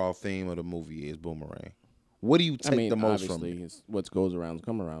overall theme of the movie is, Boomerang? What do you take the most from obviously, it? it's what goes around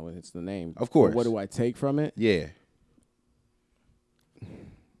come around with. It's the name. Of course. But what do I take from it? Yeah.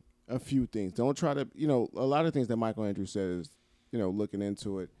 A few things. Don't try to, a lot of things that Michael Andrews said is, looking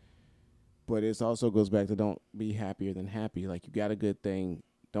into it. But it also goes back to don't be happier than happy. Like, you got a good thing.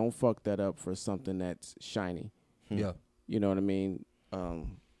 Don't fuck that up for something that's shiny. Yeah. You know what I mean?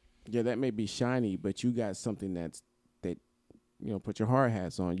 Yeah, that may be shiny, but you got something that put your hard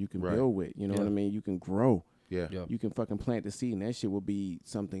hats on. You can build with. You know what I mean? You can grow. Yeah. You can fucking plant the seed, and that shit will be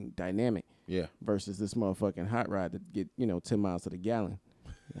something dynamic. Yeah. Versus this motherfucking hot rod that get 10 miles to the gallon.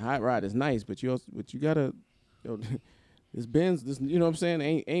 The hot rod is nice, but you gotta. This Benz, you know what I'm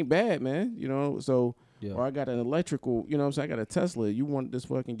saying, ain't bad, man. So or I got an electrical. You know what I'm saying? I got a Tesla. You want this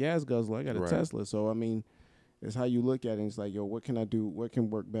fucking gas guzzler? I got a Tesla. So I mean, it's how you look at it. It's like, yo, what can I do? What can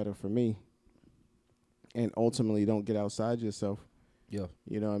work better for me? And ultimately, don't get outside yourself. Yeah.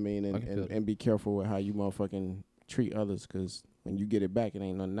 You know what I mean? And be careful with how you motherfucking treat others, because when you get it back, it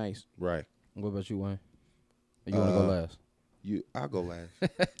ain't nothing nice. Right. What about you, Wayne? You want to go last? I'll go last.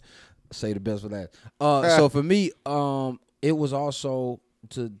 Say the best for last. So for me, it was also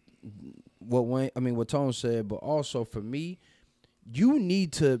to what Tone said, but also for me,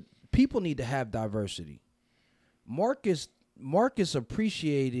 people need to have diversity. Marcus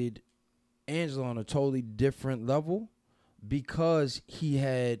appreciated Angela on a totally different level because he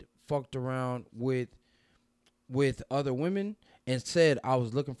had fucked around with other women and said, I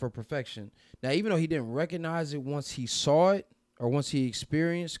was looking for perfection. Now, even though he didn't recognize it once he saw it or once he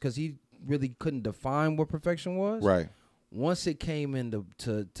experienced, because he really couldn't define what perfection was. Right. Once it came into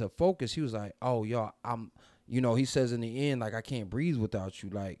to focus, he was like, oh, y'all, he says in the end, like, I can't breathe without you.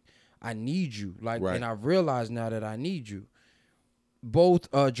 Like, I need you. Like, and I've realized now that I need you. Both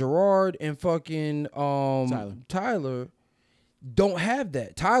Gerard and fucking Tyler don't have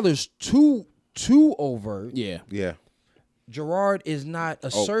that. Tyler's too overt. Yeah. Yeah. Gerard is not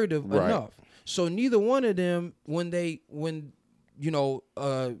assertive enough. So neither one of them, when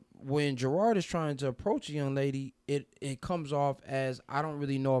Gerard is trying to approach a young lady, it comes off as, I don't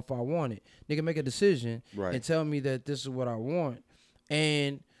really know if I want it. Nigga, make a decision and tell me that this is what I want.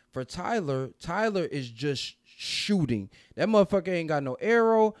 And for Tyler is just shooting. That motherfucker ain't got no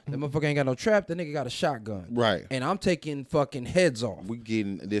arrow. That motherfucker ain't got no trap. That nigga got a shotgun. Right. And I'm taking fucking heads off. We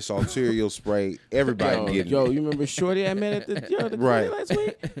getting this arterial spray. Everybody getting it. You remember Shorty I met at the right last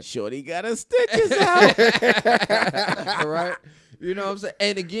week? Shorty got her stitches out. Right? You know what I'm saying?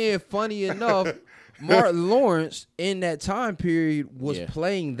 And again, funny enough, Martin Lawrence in that time period was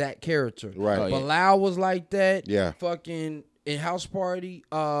playing that character. Right. Bilal was like that. Yeah. Fucking in House Party,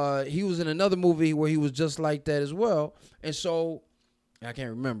 he was in another movie where he was just like that as well. And so I can't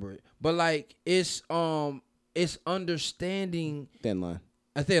remember it, but like it's understanding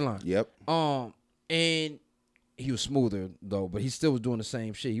a thin line. Yep. And he was smoother though, but he still was doing the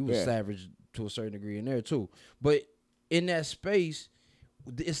same shit. He was savage to a certain degree in there too. But in that space,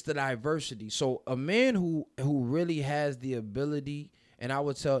 it's the diversity. So a man who really has the ability, and I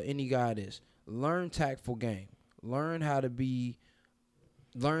would tell any guy this: learn tactful game. Learn how to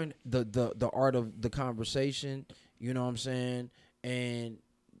learn the art of the conversation, you know what I'm saying? And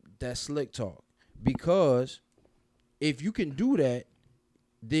that slick talk. Because if you can do that,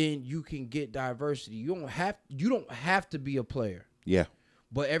 then you can get diversity. You don't have to be a player. Yeah.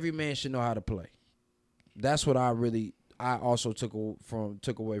 But every man should know how to play. That's what I also took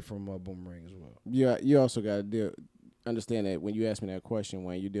away from Boomerang as well. Yeah, you also got to understand that when you ask me that question,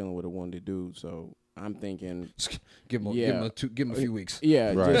 Wayne, you're dealing with a wounded dude, so I'm thinking, give him a few weeks.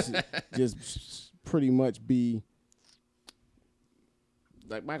 Yeah, right. just pretty much be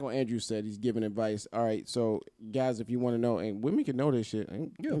like Michael Andrews said. He's giving advice. All right, so guys, if you want to know, and women can know this shit, I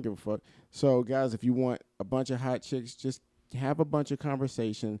don't give a fuck. So guys, if you want a bunch of hot chicks, just have a bunch of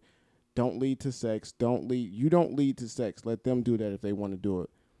conversation. Don't lead to sex. You don't lead to sex. Let them do that if they want to do it.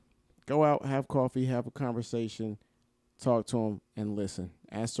 Go out, have coffee, have a conversation. Talk to them and listen.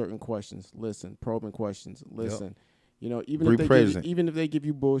 Ask certain questions. Listen. Probing questions. Listen. Yep. Even if they give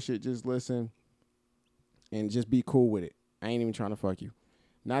you bullshit, just listen and just be cool with it. I ain't even trying to fuck you.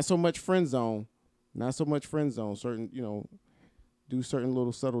 Not so much friend zone. Certain, do certain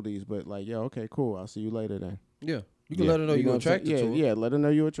little subtleties, but like, yeah, okay, cool. I'll see you later then. Yeah. You can let her know you're attracted to her. Yeah, let her know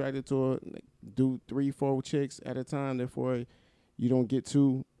you're attracted to her. Do 3-4 chicks at a time, therefore you don't get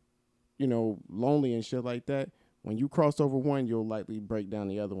too, lonely and shit like that. When you cross over one, you'll likely break down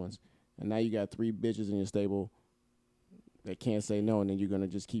the other ones. And now you got 3 bitches in your stable that can't say no, and then you're going to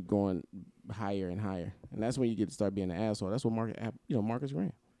just keep going higher and higher. And that's when you get to start being an asshole. That's what Marcus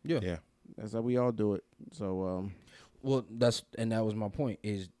Graham. Yeah. That's how we all do it. So, that was my point,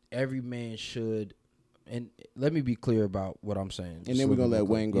 is every man should and let me be clear about what I'm saying. And then we're gonna let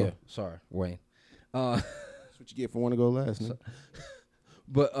Wayne go. Yeah, sorry, Wayne. That's what you get for wanting to go last. So,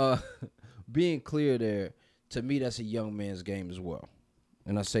 but being clear there, to me, that's a young man's game as well.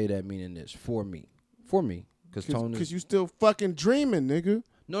 And I say that meaning this for me, because Tony, because you still fucking dreaming, nigga.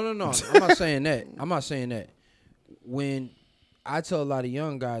 No. I'm not saying that. I'm not saying that. When I tell a lot of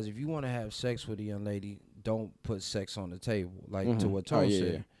young guys, if you want to have sex with a young lady, don't put sex on the table, like to what Tony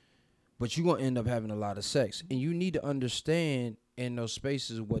said. Yeah. But you're going to end up having a lot of sex. And you need to understand in those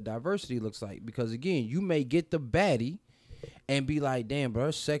spaces what diversity looks like. Because, again, you may get the baddie and be like, damn, bro,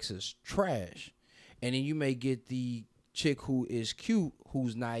 her sex is trash. And then you may get the chick who is cute,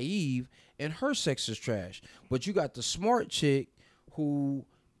 who's naive, and her sex is trash. But you got the smart chick who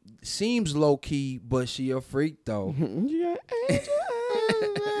seems low-key, but she a freak, though. Yeah, angel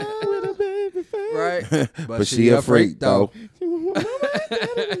with a baby face. Right? But she a freak, though.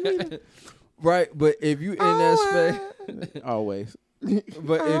 Right, but if you in that space, always.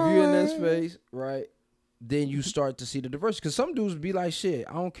 But if you in that space, right, then you start to see the diversity. Because some dudes be like, shit,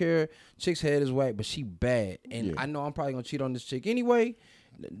 I don't care, chick's head is whack, but she bad, and I know I'm probably gonna cheat on this chick anyway,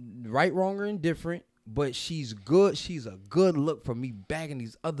 right, wrong, or indifferent. But she's good. She's a good look for me bagging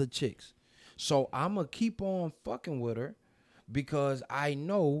these other chicks. So I'm going to keep on fucking with her because I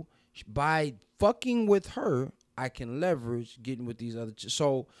know by fucking with her, I can leverage getting with these other chicks.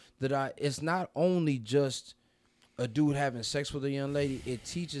 So that it's not only just a dude having sex with a young lady. It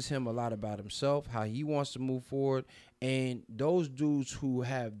teaches him a lot about himself, how he wants to move forward. And those dudes who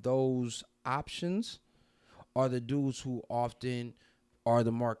have those options are the dudes who often are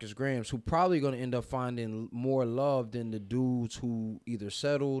the Marcus Grahams, who probably going to end up finding more love than the dudes who either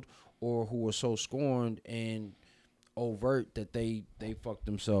settled or who were so scorned and overt that they fucked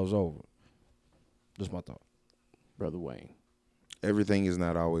themselves over. That's my thought. Brother Wayne. Everything is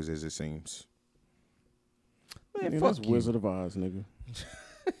not always as it seems. Man, fuck that's you. Wizard of Oz, nigga.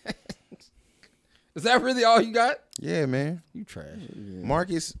 Is that really all you got? Yeah, man. You trash. Yeah.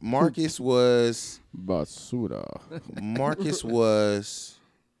 Marcus was basura. Marcus was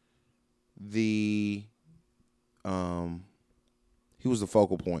the he was the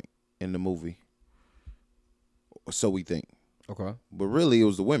focal point in the movie. So we think. Okay. But really it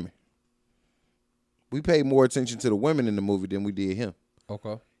was the women. We paid more attention to the women in the movie than we did him.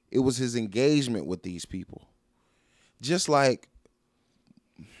 Okay. It was his engagement with these people. Just like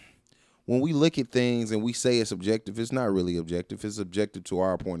when we look at things and we say it's objective, it's not really objective. It's objective to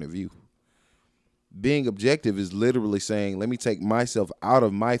our point of view. Being objective is literally saying, let me take myself out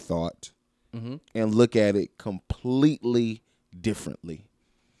of my thought and look at it completely differently.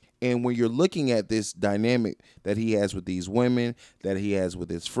 And when you're looking at this dynamic that he has with these women, that he has with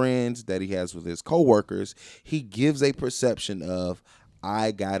his friends, that he has with his coworkers, he gives a perception of,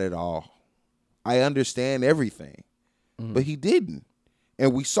 I got it all. I understand everything. But he didn't.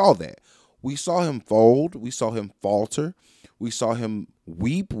 And we saw that. We saw him fold. We saw him falter. We saw him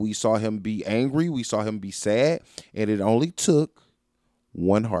weep. We saw him be angry. We saw him be sad. And it only took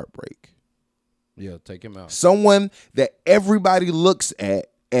one heartbreak. Yeah, take him out. Someone that everybody looks at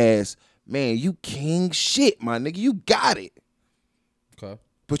as, man, you king shit, my nigga. You got it. Okay.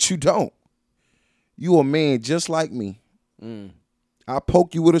 But you don't. You a man just like me. I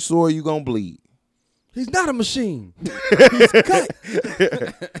poke you with a sword, you gonna bleed. He's not a machine. He's cut.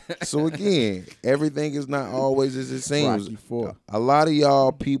 So again, everything is not always as it seems. Rocky IV. A lot of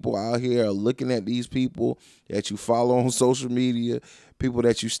y'all people out here are looking at these people that you follow on social media, people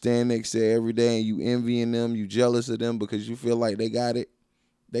that you stand next to every day, and you envying them, you jealous of them because you feel like they got it.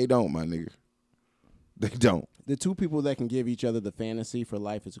 They don't, my nigga. They don't. The two people that can give each other the fantasy for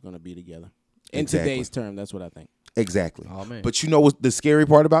life is going to be together. In today's term, that's what I think. Exactly. Oh, man. But you know what's the scary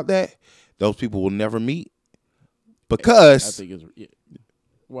part about that? Those people will never meet because I think it's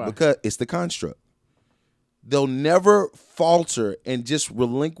why? Because it's the construct. They'll never falter and just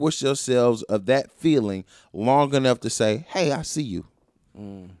relinquish yourselves of that feeling long enough to say, hey, I see you.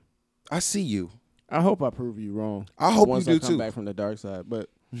 I see you. I hope I prove you wrong. I hope once you do I come too. back from the dark side, but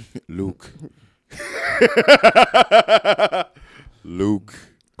Luke. Luke.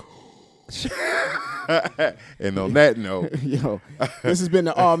 And on that note, yo, this has been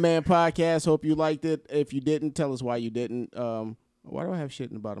the All Man Podcast. Hope you liked it. If you didn't, tell us why you didn't. Why do I have shit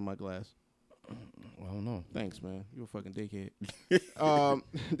in the bottom of my glass? I don't know. Thanks, man. You a fucking dickhead.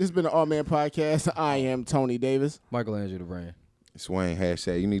 This has been the All Man Podcast. I am Tony Davis. Michelangelo the brand. it's Wayne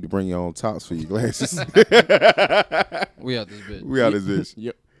hashtag. You need to bring your own tops for your glasses. We out this bitch. We out this bitch.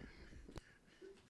 Yep.